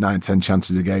creating 9-10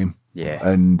 chances a game. Yeah.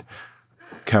 And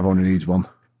Kev only needs one.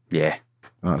 Yeah.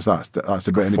 That's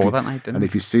a bit. That night, and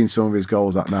if you've seen some of his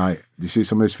goals that night, do you see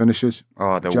some of his finishes?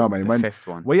 Oh, the fifth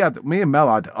one. Me and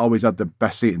Mel always had the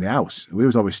best seat in the house. We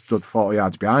was always stood 40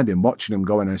 yards behind him, watching him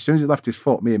going. And as soon as he left his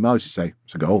foot, me and Mel used to say,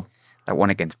 "It's a goal." That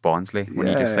one against Barnsley, when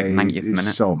he just 90th minute.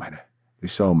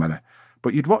 There's so many.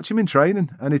 But you'd watch him in training,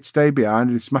 and he'd stay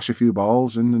behind, he'd smash a few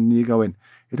balls, and you go in.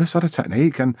 He just had a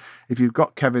technique. And if you've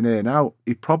got Kevin here now,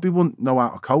 he probably wouldn't know how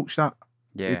to coach that.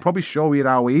 Yeah. He'd probably show you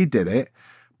how he did it,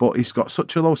 but he's got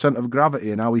such a low centre of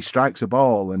gravity, and how he strikes a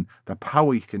ball and the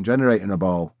power he can generate in a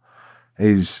ball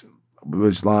was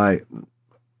like.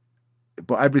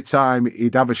 But every time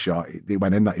he'd have a shot, he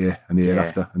went in that year, and the year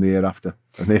after, and the year after,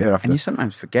 and the year after. And you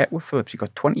sometimes forget with Phillips, he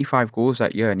got 25 goals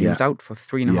that year, and he was out for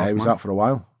 3.5 months. Yeah, he was out for a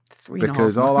while. 3.5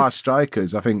 because all our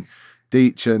strikers, I think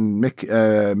Deitch and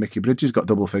Mickey Bridges got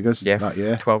double figures that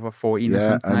year. 12 or 14 or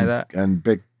something like that. And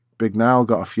Big Niall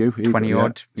got a few. 20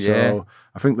 odd. Yeah. So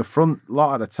I think the front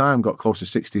lot at the time got close to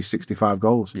 60, 65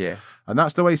 goals. Yeah. And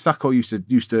that's the way Sacco used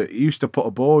to put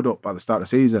a board up at the start of the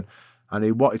season. And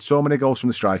he wanted so many goals from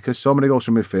the strikers, so many goals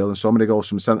from midfield, and so many goals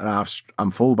from centre-halves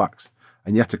and full-backs.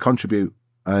 And you had to contribute.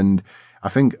 And I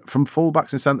think from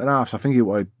full-backs and centre-halves, I think he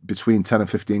wanted between 10 and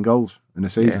 15 goals in a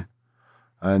season.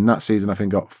 Yeah. And that season, I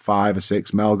think, got 5 or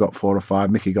 6. Mel got 4 or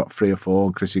 5. Mickey got 3 or 4.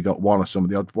 And Chrissy got 1 or some of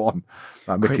the odd one.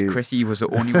 Like Chrissy was the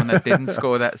only one that didn't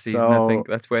score that season, I think.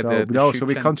 That's where so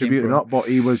we contributed not, but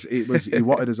he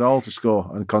wanted us all to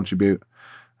score and contribute.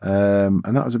 And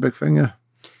that was a big thing, yeah.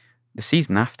 The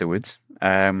season afterwards,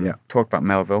 talked about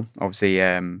Melville, obviously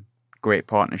great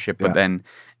partnership, but then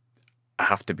I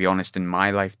have to be honest, in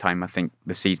my lifetime, I think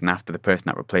the season after, the person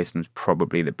that replaced him was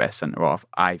probably the best centre-half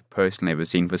I've personally ever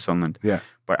seen for Sunderland. Yeah.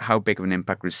 But how big of an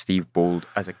impact was Steve Bould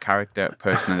as a character,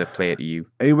 person, and a player to you?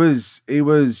 He was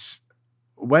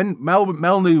when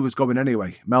Mel knew he was going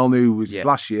anyway. Mel knew it was his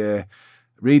last year.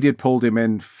 Reedy had pulled him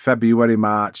in February,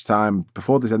 March time,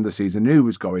 before the end of the season, knew he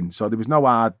was going. So there was no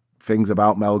hard things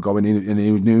about Mel going in, and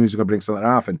he knew he was going to bring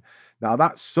centre-half in. Now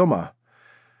that summer,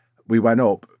 we went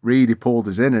up, Reedy pulled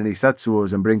us in, and he said to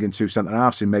us, "I'm bringing 2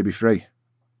 centre-halves in, maybe 3.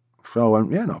 So I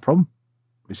went, "Yeah, not a problem."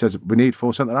 He says, "We need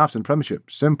 4 centre-halves in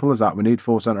Premiership. Simple as that. We need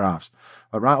 4 centre-halves.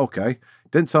 I went, "Right, okay."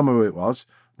 Didn't tell me who it was.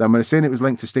 Then when I seen it was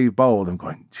linked to Steve Bould, I'm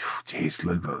going, "Jeez,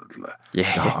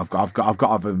 I've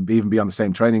got to even be on the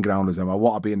same training ground as him. I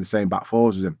want to be in the same back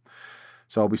fours as him."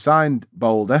 So we signed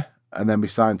Boulder, and then we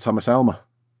signed Thomas Elmer.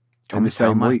 In the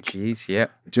same week. Jeez, yeah.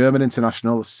 German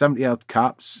international, 70 odd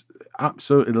caps,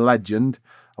 absolutely legend,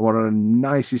 and one of the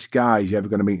nicest guys you're ever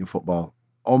going to meet in football.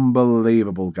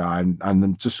 Unbelievable guy,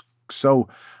 and just so.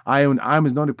 I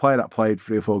was the only player that played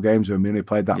 3 or 4 games with him. He only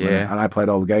played that many, and I played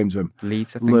all the games with him.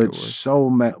 Leeds, I think learned it was. So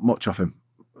much of him,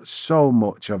 so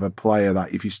much of a player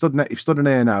that if you stood in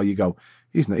here now, you go,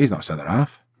 he's not centre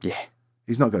half. Yeah,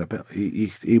 he's not going to.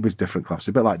 He was different class,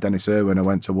 a bit like Dennis Irwin. I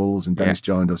went to Wolves and Dennis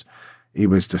joined us. He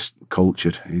was just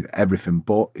cultured, everything,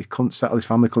 but he couldn't settle. His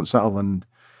family couldn't settle, and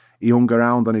he hung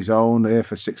around on his own here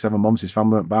for 6-7 months. His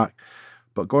family went back.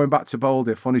 But going back to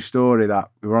Boulder, funny story that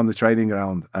we were on the training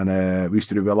ground, and we used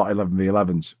to do a lot of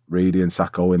 11v11s, Reedy and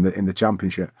Sacco in the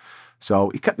championship. So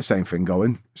he kept the same thing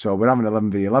going. So we're having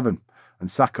 11v11,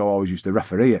 and Sacco always used to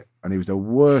referee it, and he was the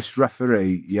worst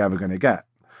referee you're ever going to get.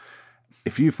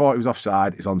 If you thought he was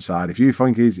offside, he's onside. If you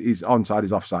think he's onside,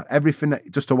 he's offside. Everything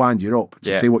just to wind you up,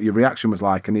 to see what your reaction was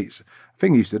like. And it's a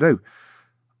thing he used to do.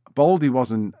 Baldy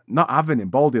wasn't not having him.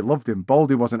 Baldy loved him.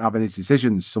 Baldy wasn't having his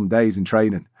decisions some days in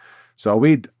training. So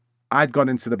I'd gone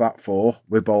into the back 4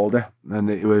 with Baldy, and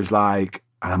it was like,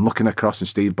 and I'm looking across and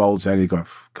Steve Bould saying,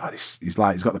 God, he's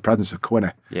got the presence of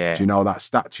Quinney. Yeah. Do you know that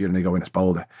stature? And he going, it's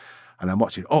Baldy. And I'm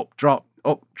watching up, drop,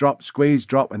 squeeze,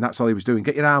 drop, and that's all he was doing.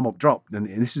 Get your arm up, drop. And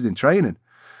this is in training.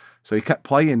 So he kept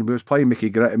playing. We was playing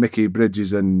Mickey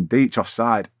Bridges and Deitch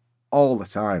offside all the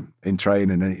time in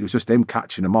training, and it was just him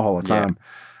catching them all the time.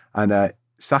 And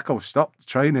Sacco stopped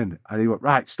training, and he went,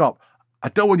 "Right, stop. I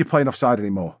don't want you playing offside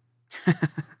anymore."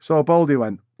 So Baldy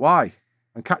went, "Why?"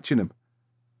 And catching him.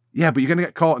 "Yeah, but you're going to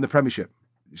get caught in the Premiership.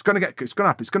 It's going to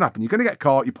happen. You're going to get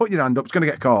caught. You put your hand up, it's going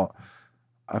to get caught."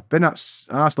 I've been at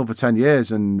Arsenal for 10 years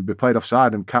and we played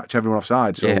offside and catch everyone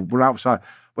offside. So we're outside.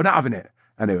 We're not having it.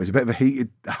 And it was a bit of a heated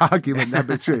argument there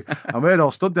between. And we're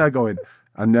all stood there going,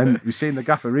 and then we've seen the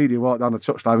gaffer Reedy walk down the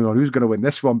touchline and going, who's going to win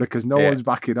this one? Because no one's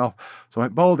backing off. So I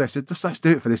went, Baldy, I said, just let's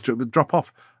do it for this trip. We'll drop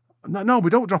off. No, we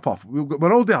don't drop off. We'll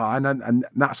hold the line. And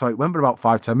that's how it went for about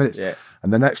 5-10 minutes. Yeah.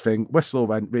 And the next thing, whistle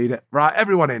went, read it. Right,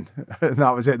 everyone in. And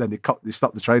that was it. Then they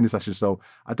stopped the training session. So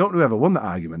I don't know who ever won that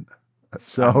argument.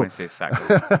 So I'm going to say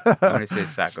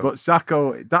Sacco. But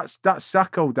Sacco, that's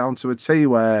Sacco down to a T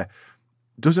where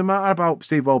doesn't matter about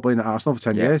Steve Wall being at Arsenal for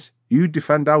 10 years. You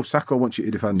defend how Sacco wants you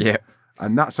to defend. Yeah.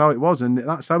 And that's how it was. And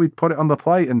that's how he'd put it on the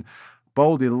plate. And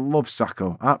Baldy loved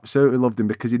Sacco. Absolutely loved him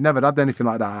because he'd never had anything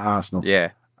like that at Arsenal.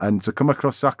 Yeah. And to come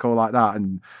across Sacco like that,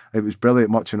 and it was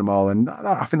brilliant watching them all. And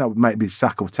I think that might be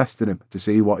Sacco testing him to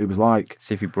see what he was like.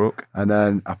 See if he broke. And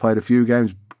then I played a few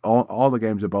games, all the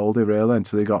games of Baldy, really,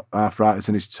 until he got arthritis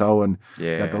in his toe. And he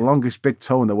had the longest big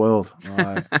toe in the world.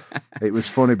 Like, it was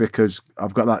funny because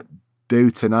I've got that due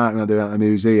tonight when I'm doing it at the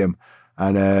museum.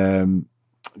 And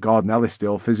Gordon Ellis, the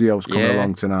old physio's coming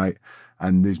along tonight.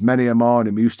 And there's many a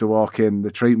morning we used to walk in the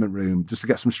treatment room just to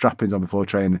get some strappings on before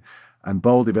training. And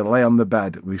Baldy would lay on the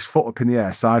bed with his foot up in the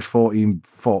air, size 14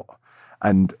 foot.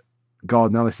 And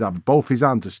Gordon Ellis would have both his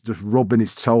hands just rubbing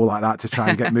his toe like that to try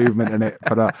and get movement in it.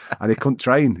 And he couldn't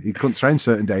train. He couldn't train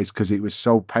certain days because it was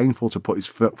so painful to put his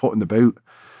foot in the boot.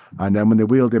 And then when they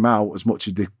wheeled him out, as much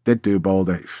as they did do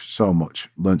Baldy,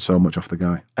 learnt so much off the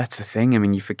guy. That's the thing. I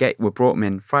mean, you forget, we brought him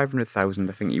in 500,000.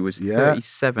 I think he was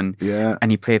 37. Yeah.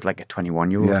 And he played like a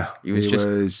 21-year-old. Yeah. He was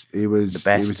the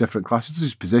best. He was different class. It's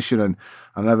his position. And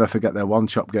I'll never forget their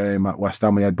one-chop game at West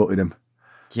Ham. We headbutted him.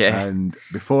 Yeah. And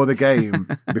before the game,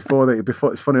 it's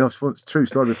funny enough, it's a true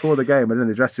story. Before the game, I was in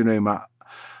the dressing room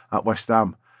at West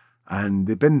Ham. And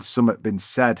there'd been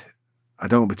said, I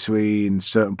don't know, between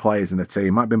certain players in the team.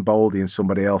 It might have been Baldy and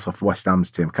somebody else off West Ham's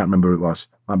team. I can't remember who it was.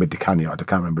 Might be DeCanio. I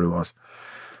can't remember who it was.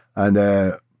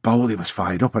 And Baldy was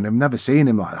fired up, and I've never seen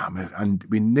him like that. And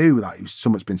we knew that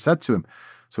something's been said to him.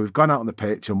 So we've gone out on the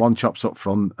pitch, and one chop's up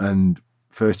front, and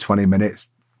first 20 minutes,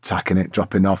 tacking it,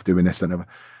 dropping off, doing this and that.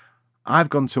 I've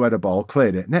gone to head a ball,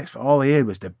 cleared it. Next, all I heard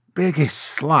was the biggest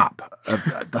slap,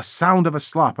 the sound of a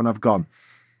slap, and I've gone.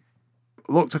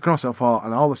 Looked across, I thought,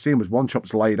 and all I seen was one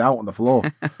chop's laid out on the floor.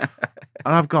 And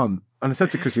I've gone, and I said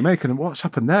to Chrissy Macon, what's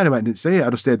happened there? He went, didn't see it. I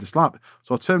just heard the slap.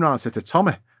 So I turned around and said to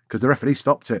Tommy, because the referee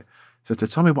stopped it. I said to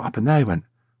Tommy, what happened there? He went,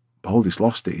 Baldy's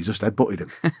lost it. He's just headbutted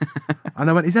him. And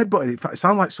I went, he's headbutted it. It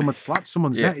sounded like someone slapped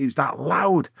someone's neck. He was that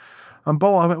loud. And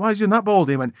I went, why is he doing that,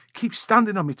 Baldy? He went, keep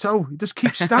standing on my toe. He just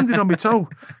keeps standing on my toe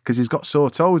because he's got sore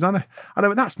toes, hasn't he? And I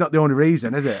went, that's not the only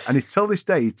reason, is it? And till this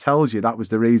day, he tells you that was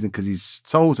the reason because his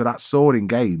toes were that sore in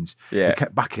games. Yeah. He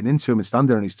kept backing into him and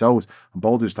standing on his toes. And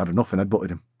Baldy just had enough and headbutted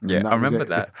him. Yeah, I remember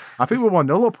that. I think we were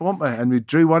 1-0 up, weren't we? And we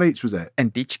drew 1 each, was it?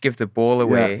 And Deitch give the ball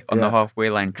away on the halfway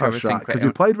line. That's right, because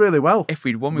we played really well. If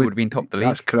we'd won, we would have been top of the league.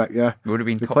 That's correct, yeah. We would have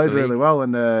been top of the league. We played really well,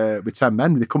 and with 10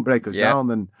 men, they couldn't break us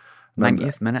down. And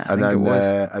 90th minute, I think it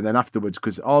was. And then afterwards,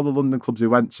 because all the London clubs we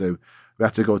went to, we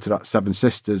had to go to that Seven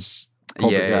Sisters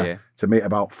pub to meet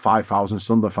about 5,000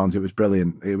 Sunderland fans. It was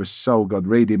brilliant. It was so good.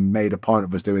 Reedy made a point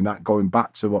of us doing that. Going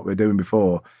back to what we were doing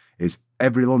before, is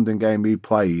every London game we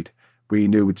played, we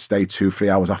knew we'd stay 2-3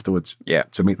 hours afterwards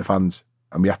to meet the fans.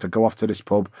 And we had to go off to this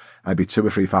pub, and it'd be 2,000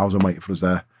 or 3,000 waiting for us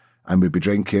there. And we'd be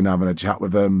drinking, having a chat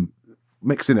with them,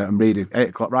 mixing it and reading. 8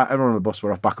 o'clock, right, everyone on the bus,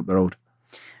 we're off back up the road.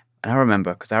 And I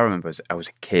remember as I was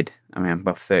a kid, I mean, I'm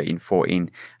about 13, 14,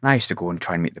 and I used to go and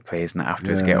try and meet the players and that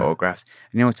afterwards get autographs.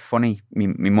 And you know, it's funny,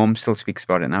 my mum still speaks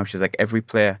about it now. She's like, every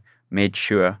player made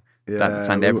sure that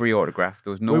signed every autograph. There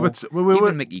was no,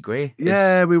 even Mickey Gray.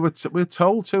 Yeah, we were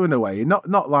told to in a way.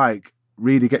 Not like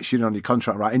really gets you on your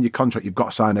contract, right? In your contract, you've got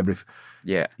to sign everything.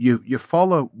 Yeah. You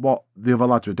follow what the other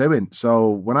lads were doing. So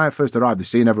when I first arrived, they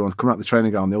seen everyone coming out the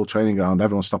training ground, the old training ground,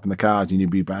 everyone stopping the cars, and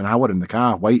you'd be about an hour in the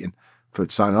car waiting for it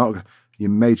to sign an autograph. You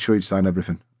made sure you sign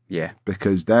everything. Yeah.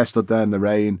 Because they're stood there in the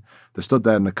rain, they're stood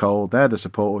there in the cold, they're the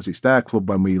supporters, it's their club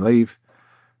when we leave.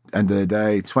 End of the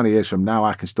day, 20 years from now,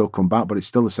 I can still come back, but it's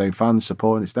still the same fans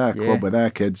supporting, it's their club with their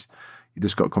kids. You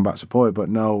just got to come back support it. But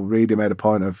no, Reedy made a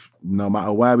point of no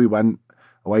matter where we went,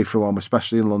 away from home,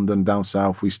 especially in London, down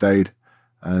south, we stayed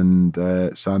and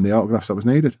signed the autographs that was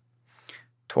needed.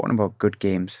 Talking about good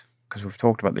games, because we've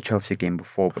talked about the Chelsea game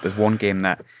before, but there's one game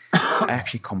that I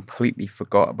actually completely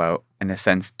forgot about, in a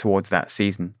sense, towards that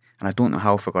season. And I don't know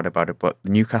how I forgot about it, but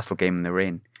the Newcastle game in the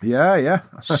rain. Yeah.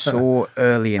 So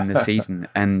early in the season.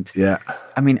 And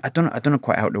I mean, I don't know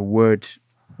quite how to word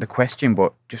the question,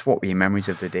 but just what were your memories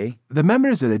of the day? The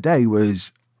memories of the day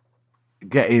was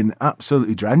getting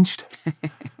absolutely drenched.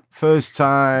 First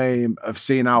time of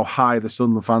seeing how high the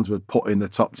Sunderland fans were put in the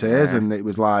top tiers, and it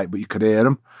was like, but you could hear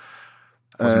them.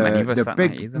 Wasn't many of us the that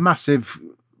big, night either. massive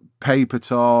paper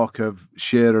talk of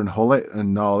Shearer and Hullett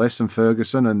and all this, and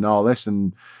Ferguson and all this,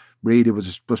 and Reedy was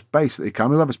just basically,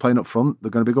 whoever's playing up front,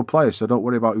 they're going to be good players, so don't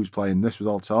worry about who's playing. This was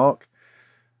all talk.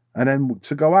 And then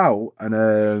to go out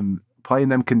and play in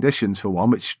them conditions for one,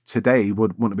 which today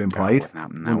wouldn't have been played.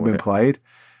 Wouldn't have been played.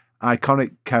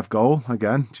 Iconic Kev goal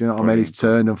again. Do you know what I mean? He's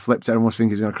turned and flipped it. Everyone's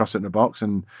thinking he's going to cross it in the box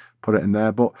and put it in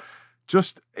there. But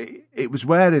just, it was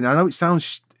wearing, I know it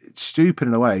sounds stupid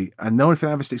in a way, and the only thing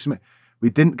that ever sticks to me, we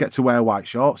didn't get to wear white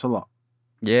shorts a lot.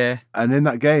 Yeah. And in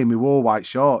that game, we wore white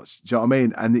shorts. Do you know what I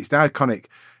mean? And it's the iconic,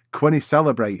 when he's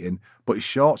celebrating, but his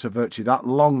shorts are virtually that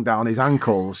long down his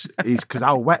ankles, because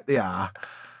how wet they are.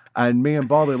 And me and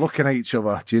Borley looking at each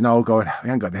other, do you know, going, we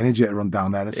ain't got the energy to run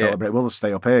down there and celebrate. We'll just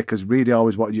stay up here, because Reedy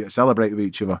always wanted you to celebrate with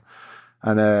each other.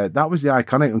 And that was the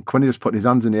iconic. And Quinny was putting his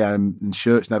hands in the air, and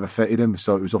shirts never fitted him,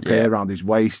 so it was up here around his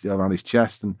waist, around his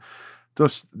chest, and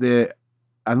just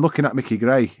and looking at Mickey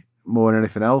Gray more than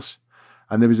anything else.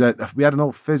 And we had an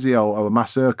old physio or a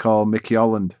masseur called Mickey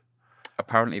Holland.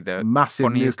 Apparently the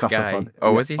massive Newcastle guy. fan.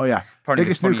 Oh, was he? Oh yeah, Apparently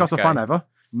biggest Newcastle fan ever.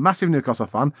 Massive Newcastle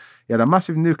fan. He had a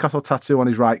massive Newcastle tattoo on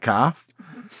his right calf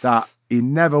that he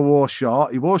never wore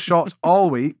short. He wore shorts all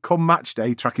week. Come match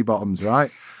day, tracky bottoms,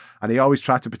 right? And he always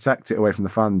tried to protect it away from the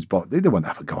fans, but they wouldn't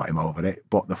ever go at him over it.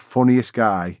 But the funniest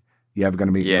guy you're ever going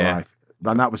to meet in your life.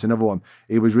 And that was another one.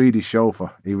 He was Reedy's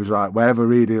chauffeur. He was like, wherever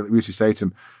Reedy, we used to say to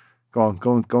him, go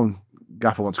on,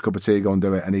 Gaffer wants a cup of tea, go and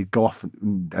do it. And he'd go off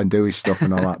and do his stuff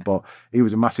and all that. But he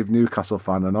was a massive Newcastle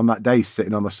fan. And on that day,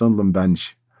 sitting on the Sunderland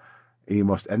bench,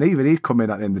 he'd come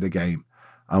in at the end of the game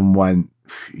and went,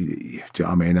 do you know what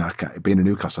I mean? Being a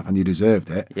Newcastle fan, you deserved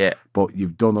it. Yeah. But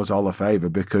you've done us all a favour,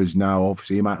 because now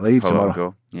obviously he might leave tomorrow.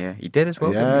 Go. Yeah, he did as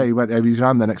well. Yeah, he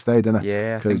ran the next day, didn't he?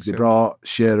 Yeah, because they brought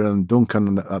Shearer and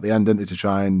Duncan at the end, didn't they, to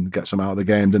try and get some out of the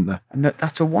game, didn't they? And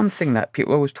that's the one thing that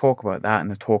people always talk about that, and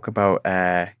they talk about,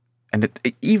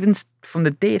 even from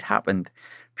the day it happened,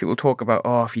 people talk about,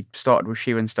 if he started with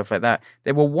Shearer and stuff like that.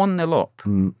 They were 1-0 up.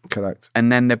 Correct.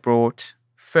 And then they brought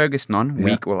Ferguson on,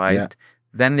 we equalised. Yeah.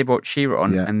 Then they brought Shearer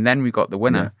on, and then we got the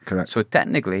winner. Yeah, correct. So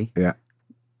technically, they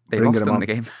Bringing lost in the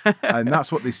game. And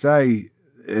that's what they say,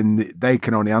 and they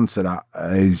can only answer that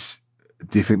is,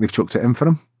 do you think they've chucked it in for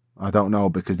him? I don't know,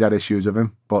 because they had issues with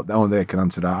him, but only they can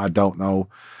answer that. I don't know.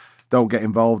 Don't get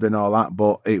involved in all that,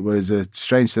 but it was a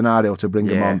strange scenario to bring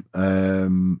him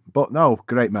on. But no,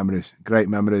 great memories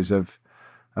of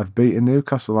beating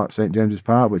Newcastle at St James's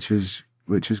Park, which is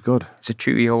good. So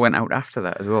Chuyo went out after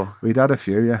that as well. We'd had a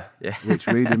few, yeah. Which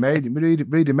Reedy made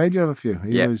you have a few.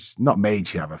 He was not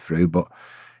made you have a few, but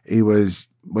he was,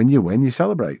 when you win, you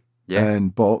celebrate. Yeah.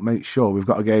 But make sure we've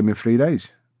got a game in 3 days,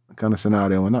 kind of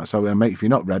scenario, and that. So if you're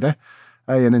not ready,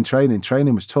 and then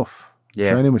training was tough.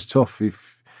 Yeah. Training was tough.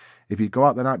 If you go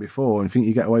out the night before and think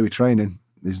you get away with training,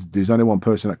 there's only one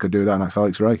person that could do that, and that's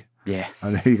Alex Ray. Yeah.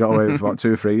 And he got away with it for about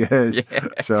 2 or 3 years. Yeah.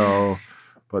 So,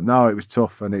 but no, it was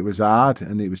tough, and it was hard,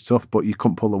 and it was tough, but you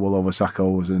couldn't pull the wool over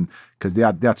Sacco's, and because they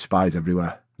had spies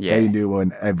everywhere. Yeah. They knew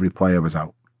when every player was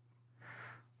out.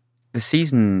 The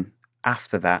season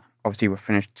after that, obviously we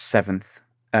finished 7th.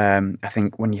 I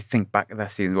think when you think back at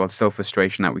that season, well, still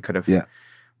frustration that we could have,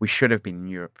 we should have been in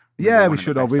Europe. Yeah, we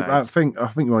should have. I think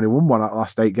we only won one out of the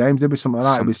last 8 games. Did we something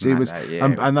like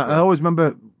that? I always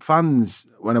remember fans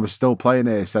when I was still playing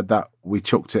here said that we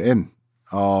chucked it in,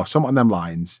 or something on them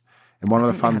lines. In one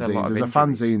of the fanzines, there was a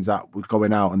fanzines that was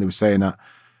going out, and they were saying that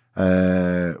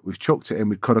we've chucked it in.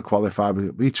 We could have qualified.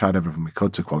 We tried everything we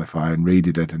could to qualify, and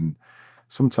Reedy did. And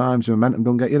sometimes momentum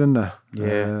don't get you in there.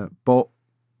 Yeah, but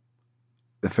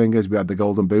the thing is, we had the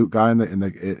Golden Boot guy in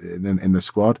the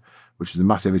squad, which is a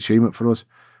massive achievement for us.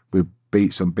 We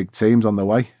beat some big teams on the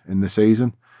way in the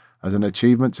season. As an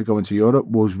achievement to go into Europe,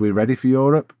 was we ready for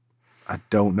Europe? I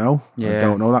don't know. Yeah. I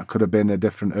don't know. That could have been a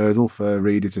different hurdle for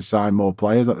Reedy to sign more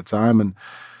players at the time, and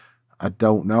I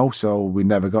don't know. So we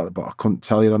never got it, but I couldn't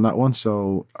tell you on that one.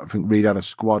 So I think Reedy had a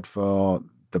squad for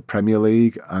the Premier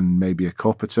League and maybe a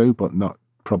cup or two, but not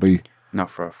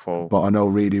for a full. But I know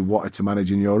Reedy wanted to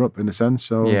manage in Europe in a sense.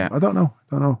 So I don't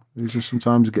know. It's just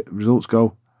sometimes results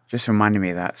go. Just reminded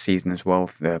me of that season as well.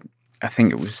 I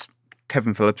think it was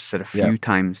Kevin Phillips said a few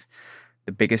times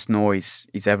the biggest noise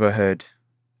he's ever heard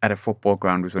at a football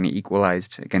ground was when he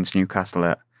equalised against Newcastle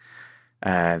at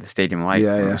the Stadium Light.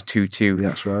 It was 2-2. Yeah,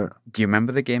 that's right. Do you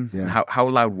remember the game? Yeah. How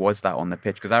loud was that on the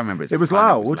pitch? Because I remember it was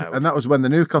loud, and that was when the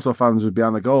Newcastle fans were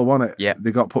behind the goal, wasn't it? Yeah.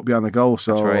 They got put behind the goal,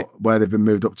 so where they've been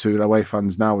moved up to, the away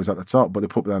fans now is at the top, but they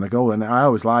put behind the goal. And I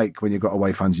always like when you've got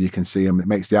away fans, you can see them. It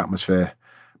makes the atmosphere.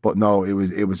 But no, it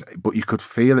was, but you could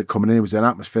feel it coming in. It was an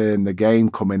atmosphere in the game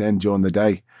coming in during the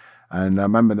day. And I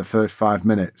remember in the first 5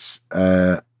 minutes,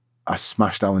 I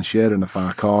smashed Alan Shearer in the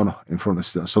far corner in front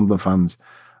of Sunderland fans.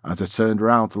 As I turned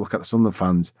around to look at the Sunderland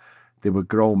fans, they were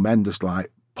grown men just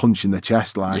like punching the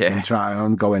chest and trying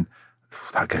on going,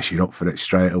 that gets you up for it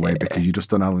straight away because you just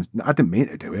done Alan. I didn't mean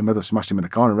to do him. I just smashed him in the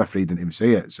corner. The referee didn't even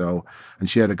see it. So, and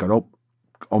Shearer got up,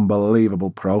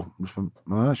 unbelievable pro.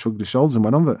 I shrugged his shoulders and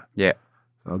went on with it. Yeah.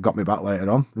 So it got me back later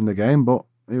on in the game, but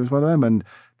he was one of them. And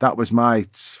that was my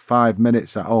 5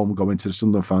 minutes at home going to the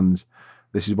Sunderland fans.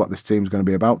 This is what this team's going to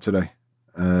be about today.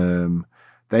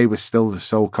 They were still the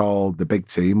so-called the big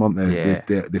team, weren't they?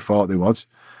 Yeah. They thought they was,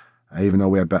 even though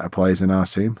we had better players in our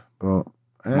team. But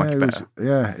much better.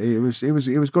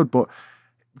 It was good, but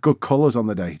good colours on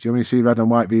the day. Do you know when you see red and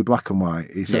white v black and white?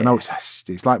 It's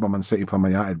like when Man City play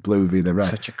Man United, blue v the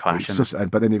red. Such a clash.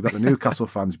 But then you've got the Newcastle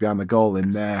fans behind the goal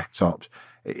in their tops.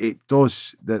 It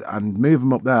does that, and move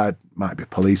them up there might be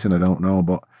policing. I don't know,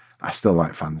 but I still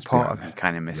like fans. Part of me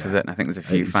kind of misses it, and I think there's a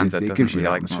few fans that doesn't really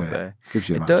like them up there.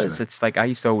 It does. It's like I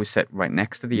used to always sit right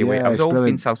next to the away. I was always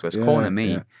in Southwest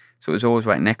corner, so it was always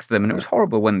right next to them, and it was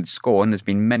horrible when they score. And there's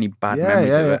been many bad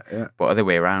memories of it, but other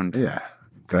way around. Yeah,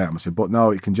 great atmosphere. But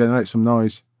no, it can generate some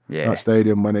noise. That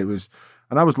stadium when it was,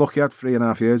 and I was lucky. I had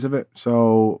 3.5 years of it,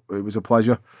 so it was a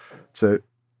pleasure to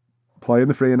play in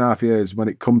the 3.5 years. When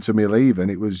it come to me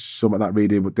leaving, it was something that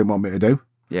really didn't want me to do.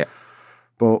 Yeah.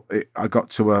 But I got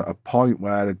to a point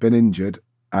where I'd been injured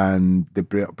and they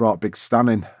brought Big Stan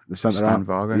in, the centre Stan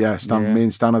Varga. Yeah, Me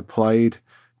and Stan had played.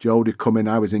 Jody come in,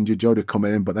 I was injured, Jody come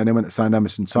in, but then he went to sign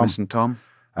Emerson Tom.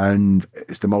 And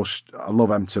it's the most, I love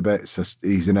him to bits.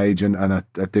 He's an agent and I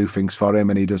do things for him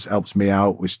and he just helps me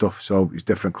out with stuff. So he's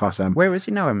different class M. Where is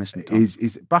he now, Emerson Tom?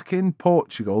 He's back in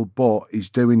Portugal, but he's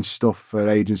doing stuff for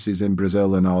agencies in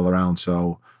Brazil and all around.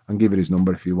 So I'll give you his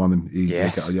number if you want him.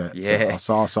 I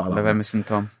saw sort of love Emerson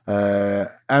Tom.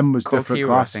 M was different hero,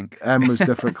 class. M was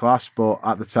different class, but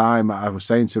at the time I was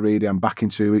saying to Reedy, I'm back in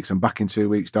 2 weeks.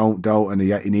 Don't. And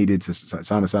he needed to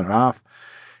sign a centre half.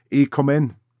 He come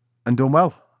in and done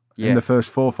well. In the first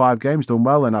 4 or 5 games, done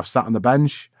well. And I've sat on the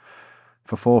bench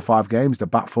for 4 or 5 games. The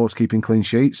back four's keeping clean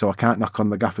sheets, so I can't knock on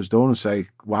the gaffer's door and say,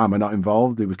 why am I not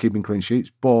involved? He was keeping clean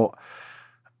sheets. But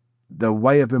the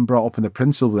way I've been brought up and the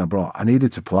principle I brought, I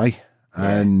needed to play.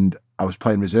 And I was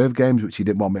playing reserve games, which he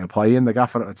didn't want me to play in, the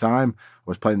gaffer at the time. I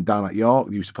was playing down at York.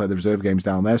 They used to play the reserve games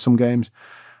down there, some games.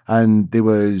 And there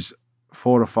was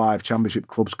 4 or 5 championship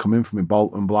clubs coming from me,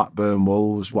 Bolton, Blackburn,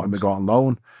 Wolves, wanting me to go on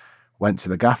loan. Went to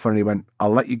the gaffer and he went, I'll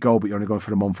let you go, but you're only going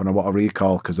for a month and I want a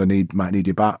recall because I might need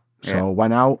you back. So I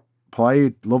went out,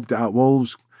 played, loved it at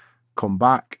Wolves, come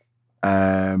back,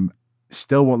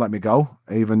 still won't let me go,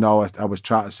 even though I was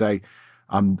trying to say,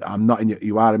 I'm not in your,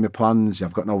 you are in my plans,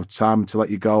 I've got no time to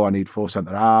let you go, I need 4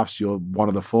 centre halves, you're one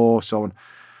of the 4. So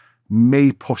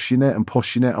me pushing it and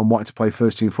wanting to play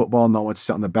first team football, not wanting to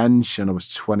sit on the bench, and I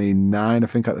was 29, I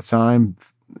think at the time,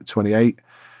 28.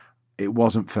 It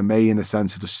wasn't for me in the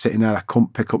sense of just sitting there. I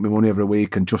couldn't pick up my money every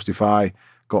week and justify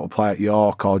got to play at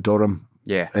York or Durham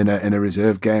in a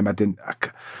reserve game. and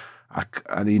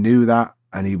he knew that,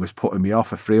 and he was putting me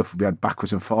off. We had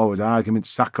backwards and forwards arguments.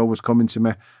 Sacco was coming to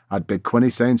me. I had Big Quinny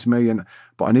saying to me,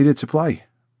 but I needed to play.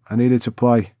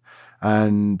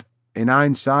 And in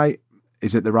hindsight,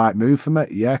 is it the right move for me?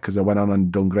 Yeah, because I went on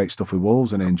and done great stuff with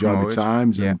Wolves and I enjoyed my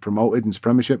times and promoted into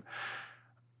Premiership.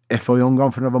 If I hung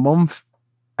on for another month,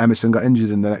 Emerson got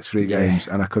injured in the next 3 games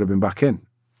and I could have been back in.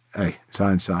 Hey, it's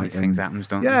hindsight. These things happen,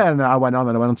 don't they? Yeah, and I went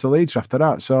on to Leeds after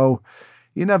that. So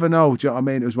you never know. Do you know what I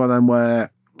mean? It was one of them where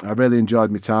I really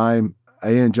enjoyed my time.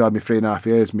 I enjoyed my 3.5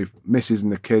 years. My missus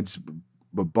and the kids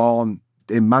were born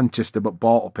in Manchester but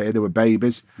brought up here. They were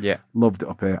babies. Yeah. Loved it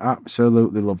up here.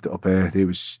 Absolutely loved it up here. If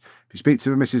you speak to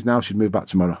my missus now, she'd move back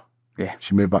tomorrow. Yeah.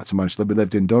 She'd move back tomorrow. We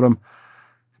lived in Durham.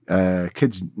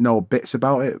 Kids know bits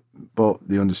about it, but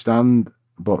they understand.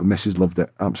 But Mrs. loved it.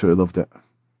 Absolutely loved it.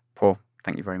 Paul,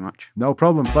 thank you very much. No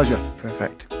problem. Pleasure.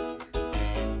 Perfect.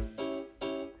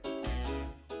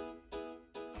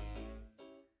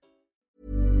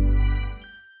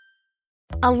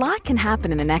 A lot can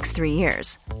happen in the next 3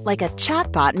 years. Like a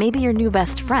chatbot may be your new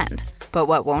best friend. But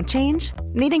what won't change?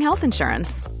 Needing health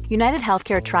insurance. United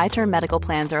Healthcare Tri-Term Medical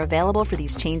Plans are available for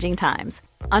these changing times.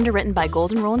 Underwritten by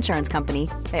Golden Rule Insurance Company,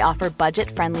 they offer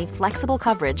budget-friendly, flexible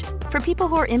coverage for people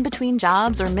who are in between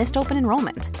jobs or missed open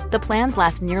enrollment. The plans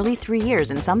last nearly 3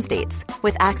 years in some states,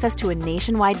 with access to a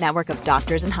nationwide network of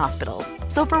doctors and hospitals.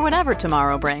 So for whatever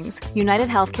tomorrow brings, United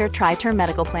Healthcare Tri-Term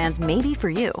Medical Plans may be for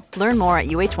you. Learn more at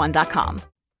uh1.com.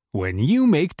 When you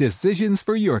make decisions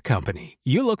for your company,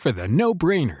 you look for the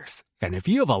no-brainers. And if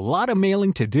you have a lot of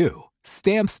mailing to do,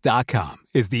 Stamps.com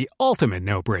is the ultimate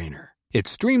no-brainer. It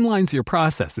streamlines your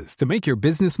processes to make your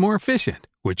business more efficient,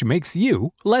 which makes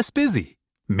you less busy.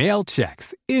 Mail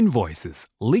checks, invoices,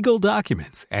 legal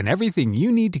documents, and everything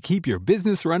you need to keep your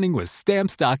business running with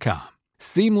Stamps.com.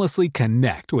 Seamlessly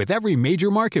connect with every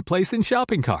major marketplace and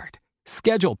shopping cart.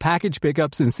 Schedule package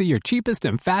pickups and see your cheapest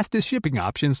and fastest shipping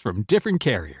options from different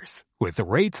carriers, with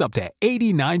rates up to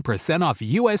 89% off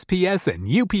USPS and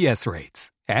UPS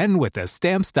rates. And with the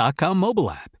Stamps.com mobile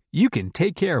app, you can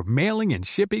take care of mailing and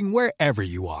shipping wherever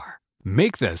you are.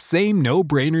 Make the same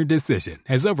no-brainer decision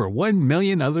as over 1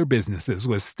 million other businesses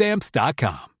with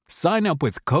Stamps.com. Sign up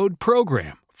with code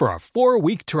PROGRAM for a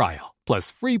 4-week trial,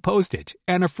 plus free postage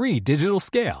and a free digital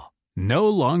scale. No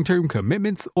long-term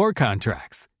commitments or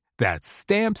contracts. That's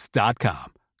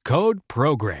Stamps.com. Code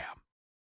PROGRAM.